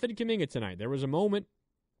 Jonathan Kuminga tonight. There was a moment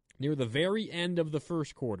near the very end of the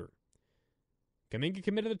first quarter. Kuminga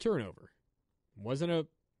committed a turnover. Wasn't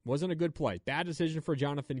a good play. Bad decision for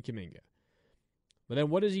Jonathan Kuminga. But then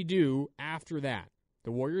what does he do after that?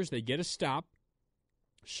 The Warriors, they get a stop.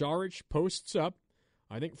 Saric posts up,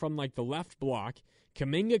 I think from like the left block.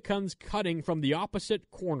 Kuminga comes cutting from the opposite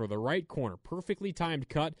corner, the right corner. Perfectly timed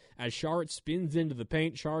cut as Saric spins into the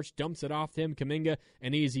paint. Saric dumps it off to him. Kuminga,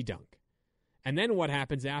 an easy dunk. And then what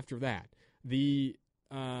happens after that? The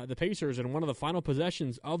Pacers, in one of the final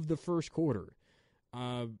possessions of the first quarter,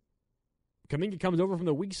 Kuminga comes over from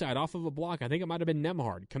the weak side off of a block. I think it might have been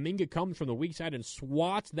Nembhard. Kuminga comes from the weak side and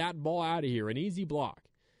swats that ball out of here. An easy block.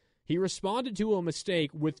 He responded to a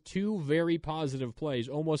mistake with two very positive plays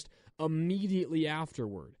almost immediately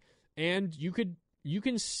afterward. And you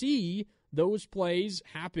can see those plays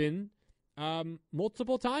happen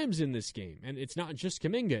multiple times in this game. And it's not just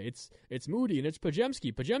Kuminga. It's Moody and it's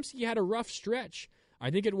Podziemski. Podziemski had a rough stretch. I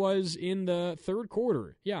think it was in the third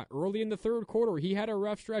quarter. Yeah, early in the third quarter, he had a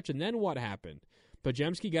rough stretch. And then what happened?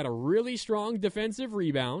 Podziemski got a really strong defensive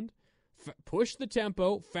rebound, pushed the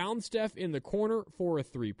tempo, found Steph in the corner for a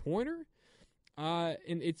three-pointer. And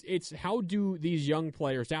it's how do these young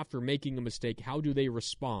players, after making a mistake, how do they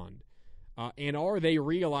respond? And are they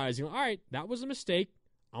realizing, all right, that was a mistake.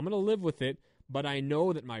 I'm going to live with it. But I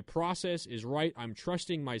know that my process is right. I'm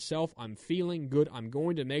trusting myself. I'm feeling good. I'm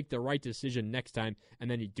going to make the right decision next time, and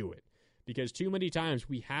then you do it. Because too many times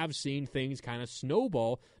we have seen things kind of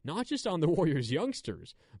snowball, not just on the Warriors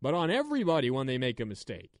youngsters, but on everybody when they make a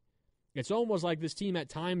mistake. It's almost like this team at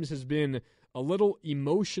times has been a little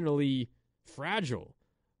emotionally fragile,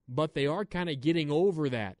 but they are kind of getting over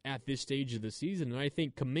that at this stage of the season, and I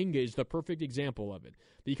think Kuminga is the perfect example of it.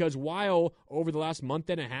 Because while over the last month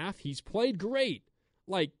and a half, he's played great.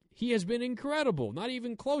 Like, he has been incredible. Not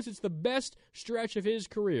even close. It's the best stretch of his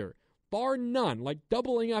career, bar none, like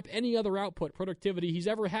doubling up any other output productivity he's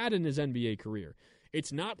ever had in his NBA career.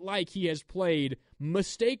 It's not like he has played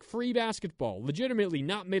mistake-free basketball, legitimately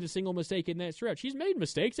not made a single mistake in that stretch. He's made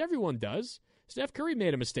mistakes. Everyone does. Steph Curry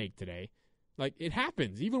made a mistake today. Like, it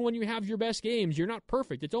happens. Even when you have your best games, you're not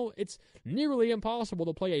perfect. It's nearly impossible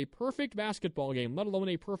to play a perfect basketball game, let alone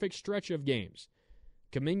a perfect stretch of games.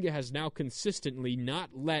 Kuminga has now consistently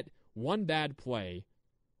not let one bad play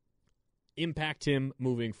impact him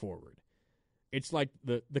moving forward. It's like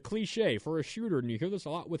the cliche for a shooter, and you hear this a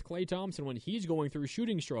lot with Klay Thompson when he's going through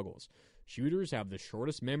shooting struggles. Shooters have the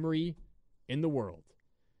shortest memory in the world.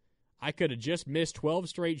 I could have just missed 12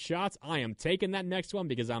 straight shots. I am taking that next one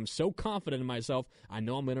because I'm so confident in myself, I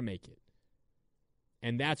know I'm going to make it.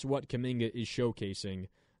 And that's what Kuminga is showcasing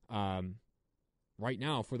right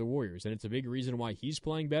now for the Warriors. And it's a big reason why he's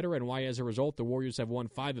playing better and why, as a result, the Warriors have won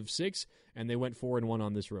 5 of 6, and they went 4-1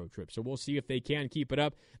 on this road trip. So we'll see if they can keep it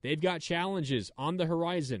up. They've got challenges on the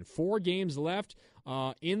horizon. 4 games left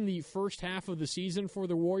in the first half of the season for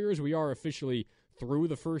the Warriors. We are officially through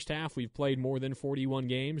the first half. We've played more than 41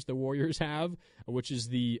 games, the Warriors have, which is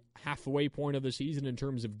the halfway point of the season in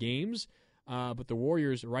terms of games. But the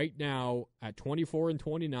Warriors right now at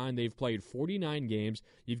 24-29, they've played 49 games.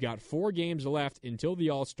 You've got 4 games left until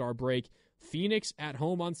the All-Star break. Phoenix at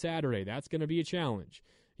home on Saturday. That's going to be a challenge.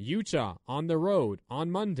 Utah on the road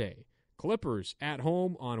on Monday. Clippers at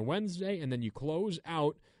home on Wednesday. And then you close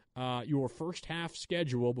out your first half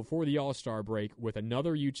schedule before the All-Star break with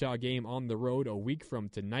another Utah game on the road a week from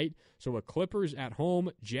tonight. So a Clippers at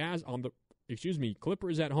home,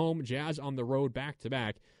 Clippers at home, Jazz on the road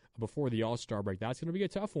back-to-back before the All-Star break. That's going to be a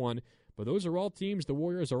tough one, but those are all teams the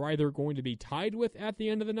Warriors are either going to be tied with at the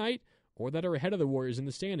end of the night or that are ahead of the Warriors in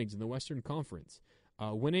the standings in the Western Conference.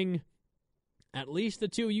 Winning At least the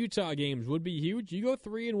 2 Utah games would be huge. You go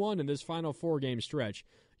 3-1 in this final 4-game stretch.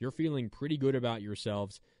 You're feeling pretty good about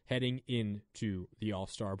yourselves heading into the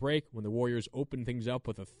All-Star break when the Warriors open things up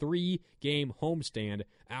with a 3-game homestand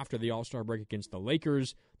after the All-Star break against the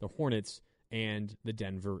Lakers, the Hornets, and the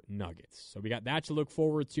Denver Nuggets. So we got that to look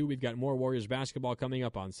forward to. We've got more Warriors basketball coming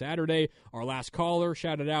up on Saturday. Our last caller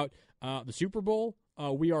shouted out the Super Bowl.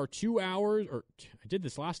 We are 2 hours, or I did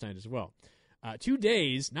this last night as well. 2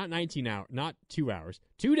 days, not 19 hours, not 2 hours.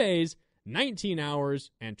 2 days, 19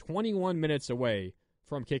 hours, and 21 minutes away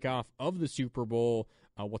from kickoff of the Super Bowl.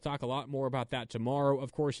 We'll talk a lot more about that tomorrow,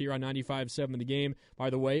 of course, here on 95.7 The Game. By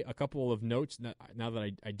the way, a couple of notes now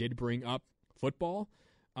that I did bring up football.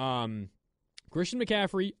 Christian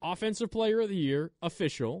McCaffrey, Offensive Player of the Year,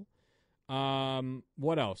 official.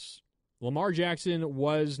 What else? Lamar Jackson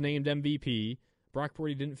was named MVP. Brock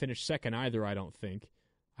Purdy didn't finish second either, I don't think.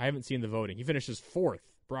 I haven't seen the voting. He finishes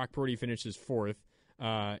fourth. Brock Purdy finishes fourth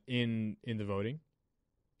in the voting.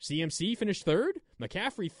 CMC finished third.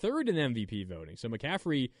 McCaffrey third in MVP voting. So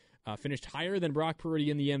McCaffrey finished higher than Brock Purdy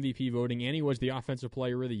in the MVP voting, and he was the Offensive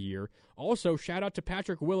Player of the Year. Also, shout out to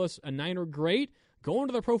Patrick Willis, a Niner great, going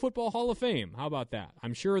to the Pro Football Hall of Fame. How about that?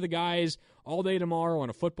 I'm sure the guys all day tomorrow on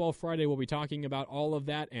a Football Friday will be talking about all of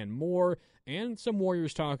that and more, and some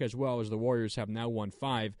Warriors talk as well, as the Warriors have now won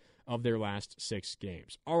 5 of their last 6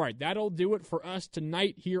 games. All right, that'll do it for us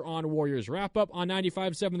tonight here on Warriors Wrap-Up on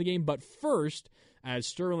 95.7 The Game. But first, as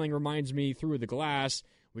Sterling reminds me through the glass,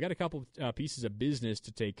 we got a couple pieces of business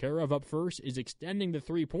to take care of. Up first is extending the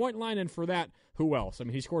three-point line, and for that, who else? I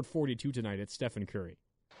mean, he scored 42 tonight. It's Stephen Curry.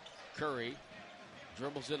 Curry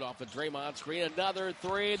dribbles it off the Draymond screen. Another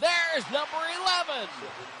three. There's number 11.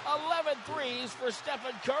 11 threes for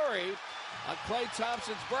Stephen Curry on Klay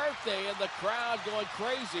Thompson's birthday, and the crowd going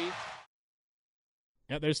crazy.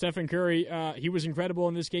 Yeah, there's Stephen Curry. He was incredible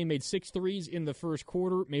in this game. Made 6 threes in the first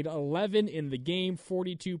quarter. Made 11 in the game.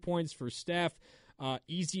 42 points for Steph.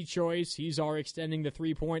 Easy choice. He's our extending the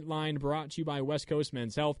three-point line, brought to you by West Coast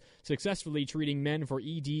Men's Health, successfully treating men for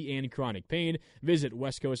ED and chronic pain. Visit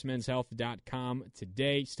westcoastmenshealth.com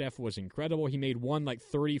today. Steph was incredible. He made one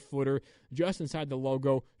 30-footer just inside the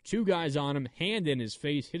logo. 2 guys on him, hand in his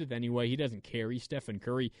face, hit it anyway. He doesn't care. He's Stephen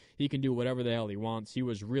Curry. He can do whatever the hell he wants. He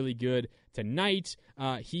was really good tonight.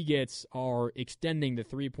 He gets our extending the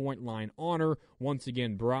three-point line honor, once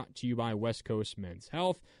again brought to you by West Coast Men's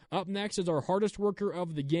Health. Up next is our hardest worker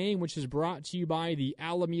of the game, which is brought to you by the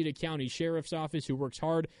Alameda County Sheriff's Office, who works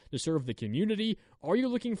hard to serve the community. Are you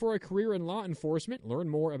looking for a career in law enforcement? Learn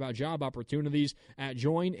more about job opportunities at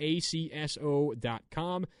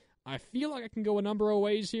joinacso.com. I feel like I can go a number of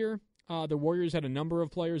ways here. The Warriors had a number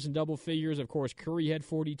of players in double figures. Of course, Curry had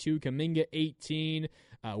 42, Kuminga 18,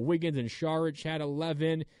 Wiggins and Šarić had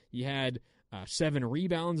 11. You had 7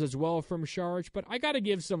 rebounds as well from Šarić. But I got to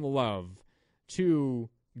give some love to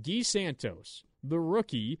Guy Santos, the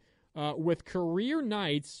rookie, with career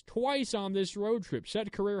nights twice on this road trip.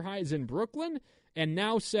 Set career highs in Brooklyn and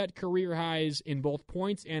now set career highs in both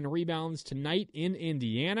points and rebounds tonight in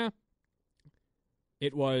Indiana.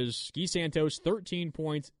 It was Guy Santos, 13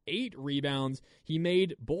 points, 8 rebounds. He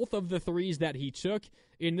made both of the threes that he took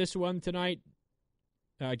in this one tonight.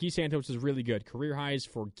 Guy Santos is really good. Career highs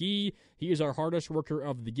for Guy. He is our hardest worker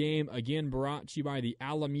of the game. Again, brought to you by the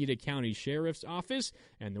Alameda County Sheriff's Office.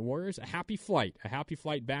 And the Warriors, a happy flight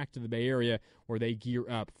back to the Bay Area where they gear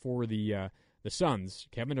up for the Suns.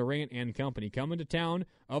 Kevin Durant and company coming to town.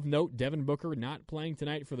 Of note, Devin Booker not playing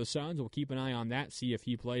tonight for the Suns. We'll keep an eye on that, see if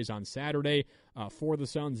he plays on Saturday for the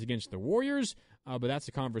Suns against the Warriors. But that's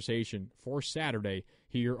a conversation for Saturday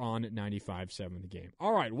here on 95.7 The Game.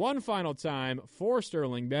 All right, one final time for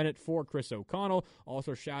Sterling Bennett, for Chris O'Connell.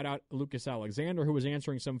 Also, shout out Lucas Alexander, who was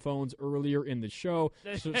answering some phones earlier in the show.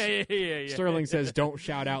 Sterling says, don't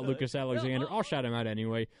shout out Lucas Alexander. I'll shout him out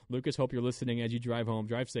anyway. Lucas, hope you're listening as you drive home.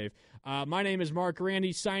 Drive safe. My name is Marc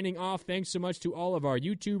Grandi, signing off. Thanks so much to all of our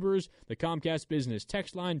YouTubers, the Comcast Business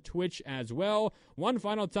text line, Twitch as well. One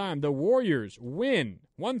final time, the Warriors win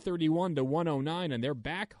 131-109, and they're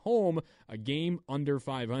back home, a game under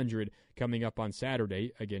 500 coming up on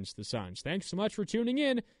Saturday against the Suns. Thanks so much for tuning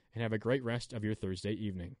in, and have a great rest of your Thursday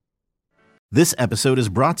evening. This episode is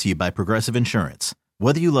brought to you by Progressive Insurance.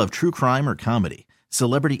 Whether you love true crime or comedy,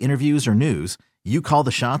 celebrity interviews or news, you call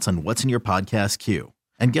the shots on what's in your podcast queue.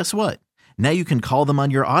 And guess what? Now you can call them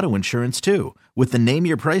on your auto insurance too, with the Name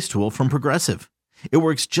Your Price tool from Progressive. It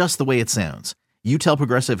works just the way it sounds. You tell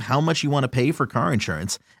Progressive how much you want to pay for car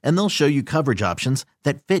insurance, and they'll show you coverage options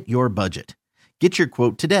that fit your budget. Get your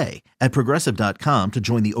quote today at Progressive.com to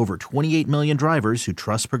join the over 28 million drivers who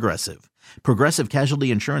trust Progressive. Progressive Casualty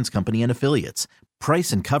Insurance Company and Affiliates.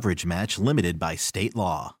 Price and coverage match limited by state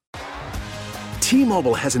law.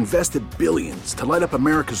 T-Mobile has invested billions to light up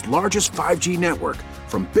America's largest 5G network,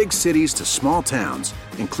 from big cities to small towns,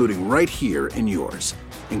 including right here in yours.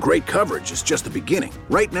 And great coverage is just the beginning.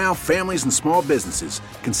 Right now, families and small businesses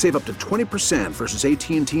can save up to 20% versus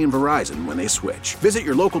AT&T and Verizon when they switch. Visit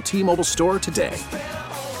your local T-Mobile store today.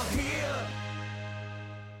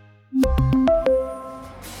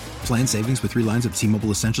 Plan savings with 3 lines of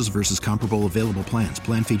T-Mobile Essentials versus comparable available plans.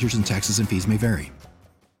 Plan features and taxes and fees may vary.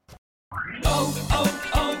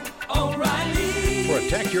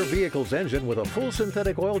 Protect your vehicle's engine with a full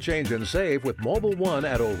synthetic oil change and save with Mobil 1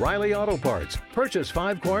 at O'Reilly Auto Parts. Purchase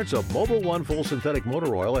 5 quarts of Mobil 1 full synthetic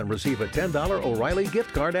motor oil and receive a $10 O'Reilly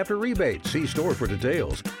gift card after rebate. See store for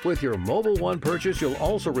details. With your Mobil 1 purchase, you'll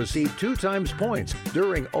also receive 2 times points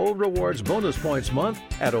during O Rewards Bonus Points Month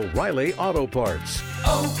at O'Reilly Auto Parts.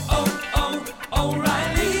 O'Reilly.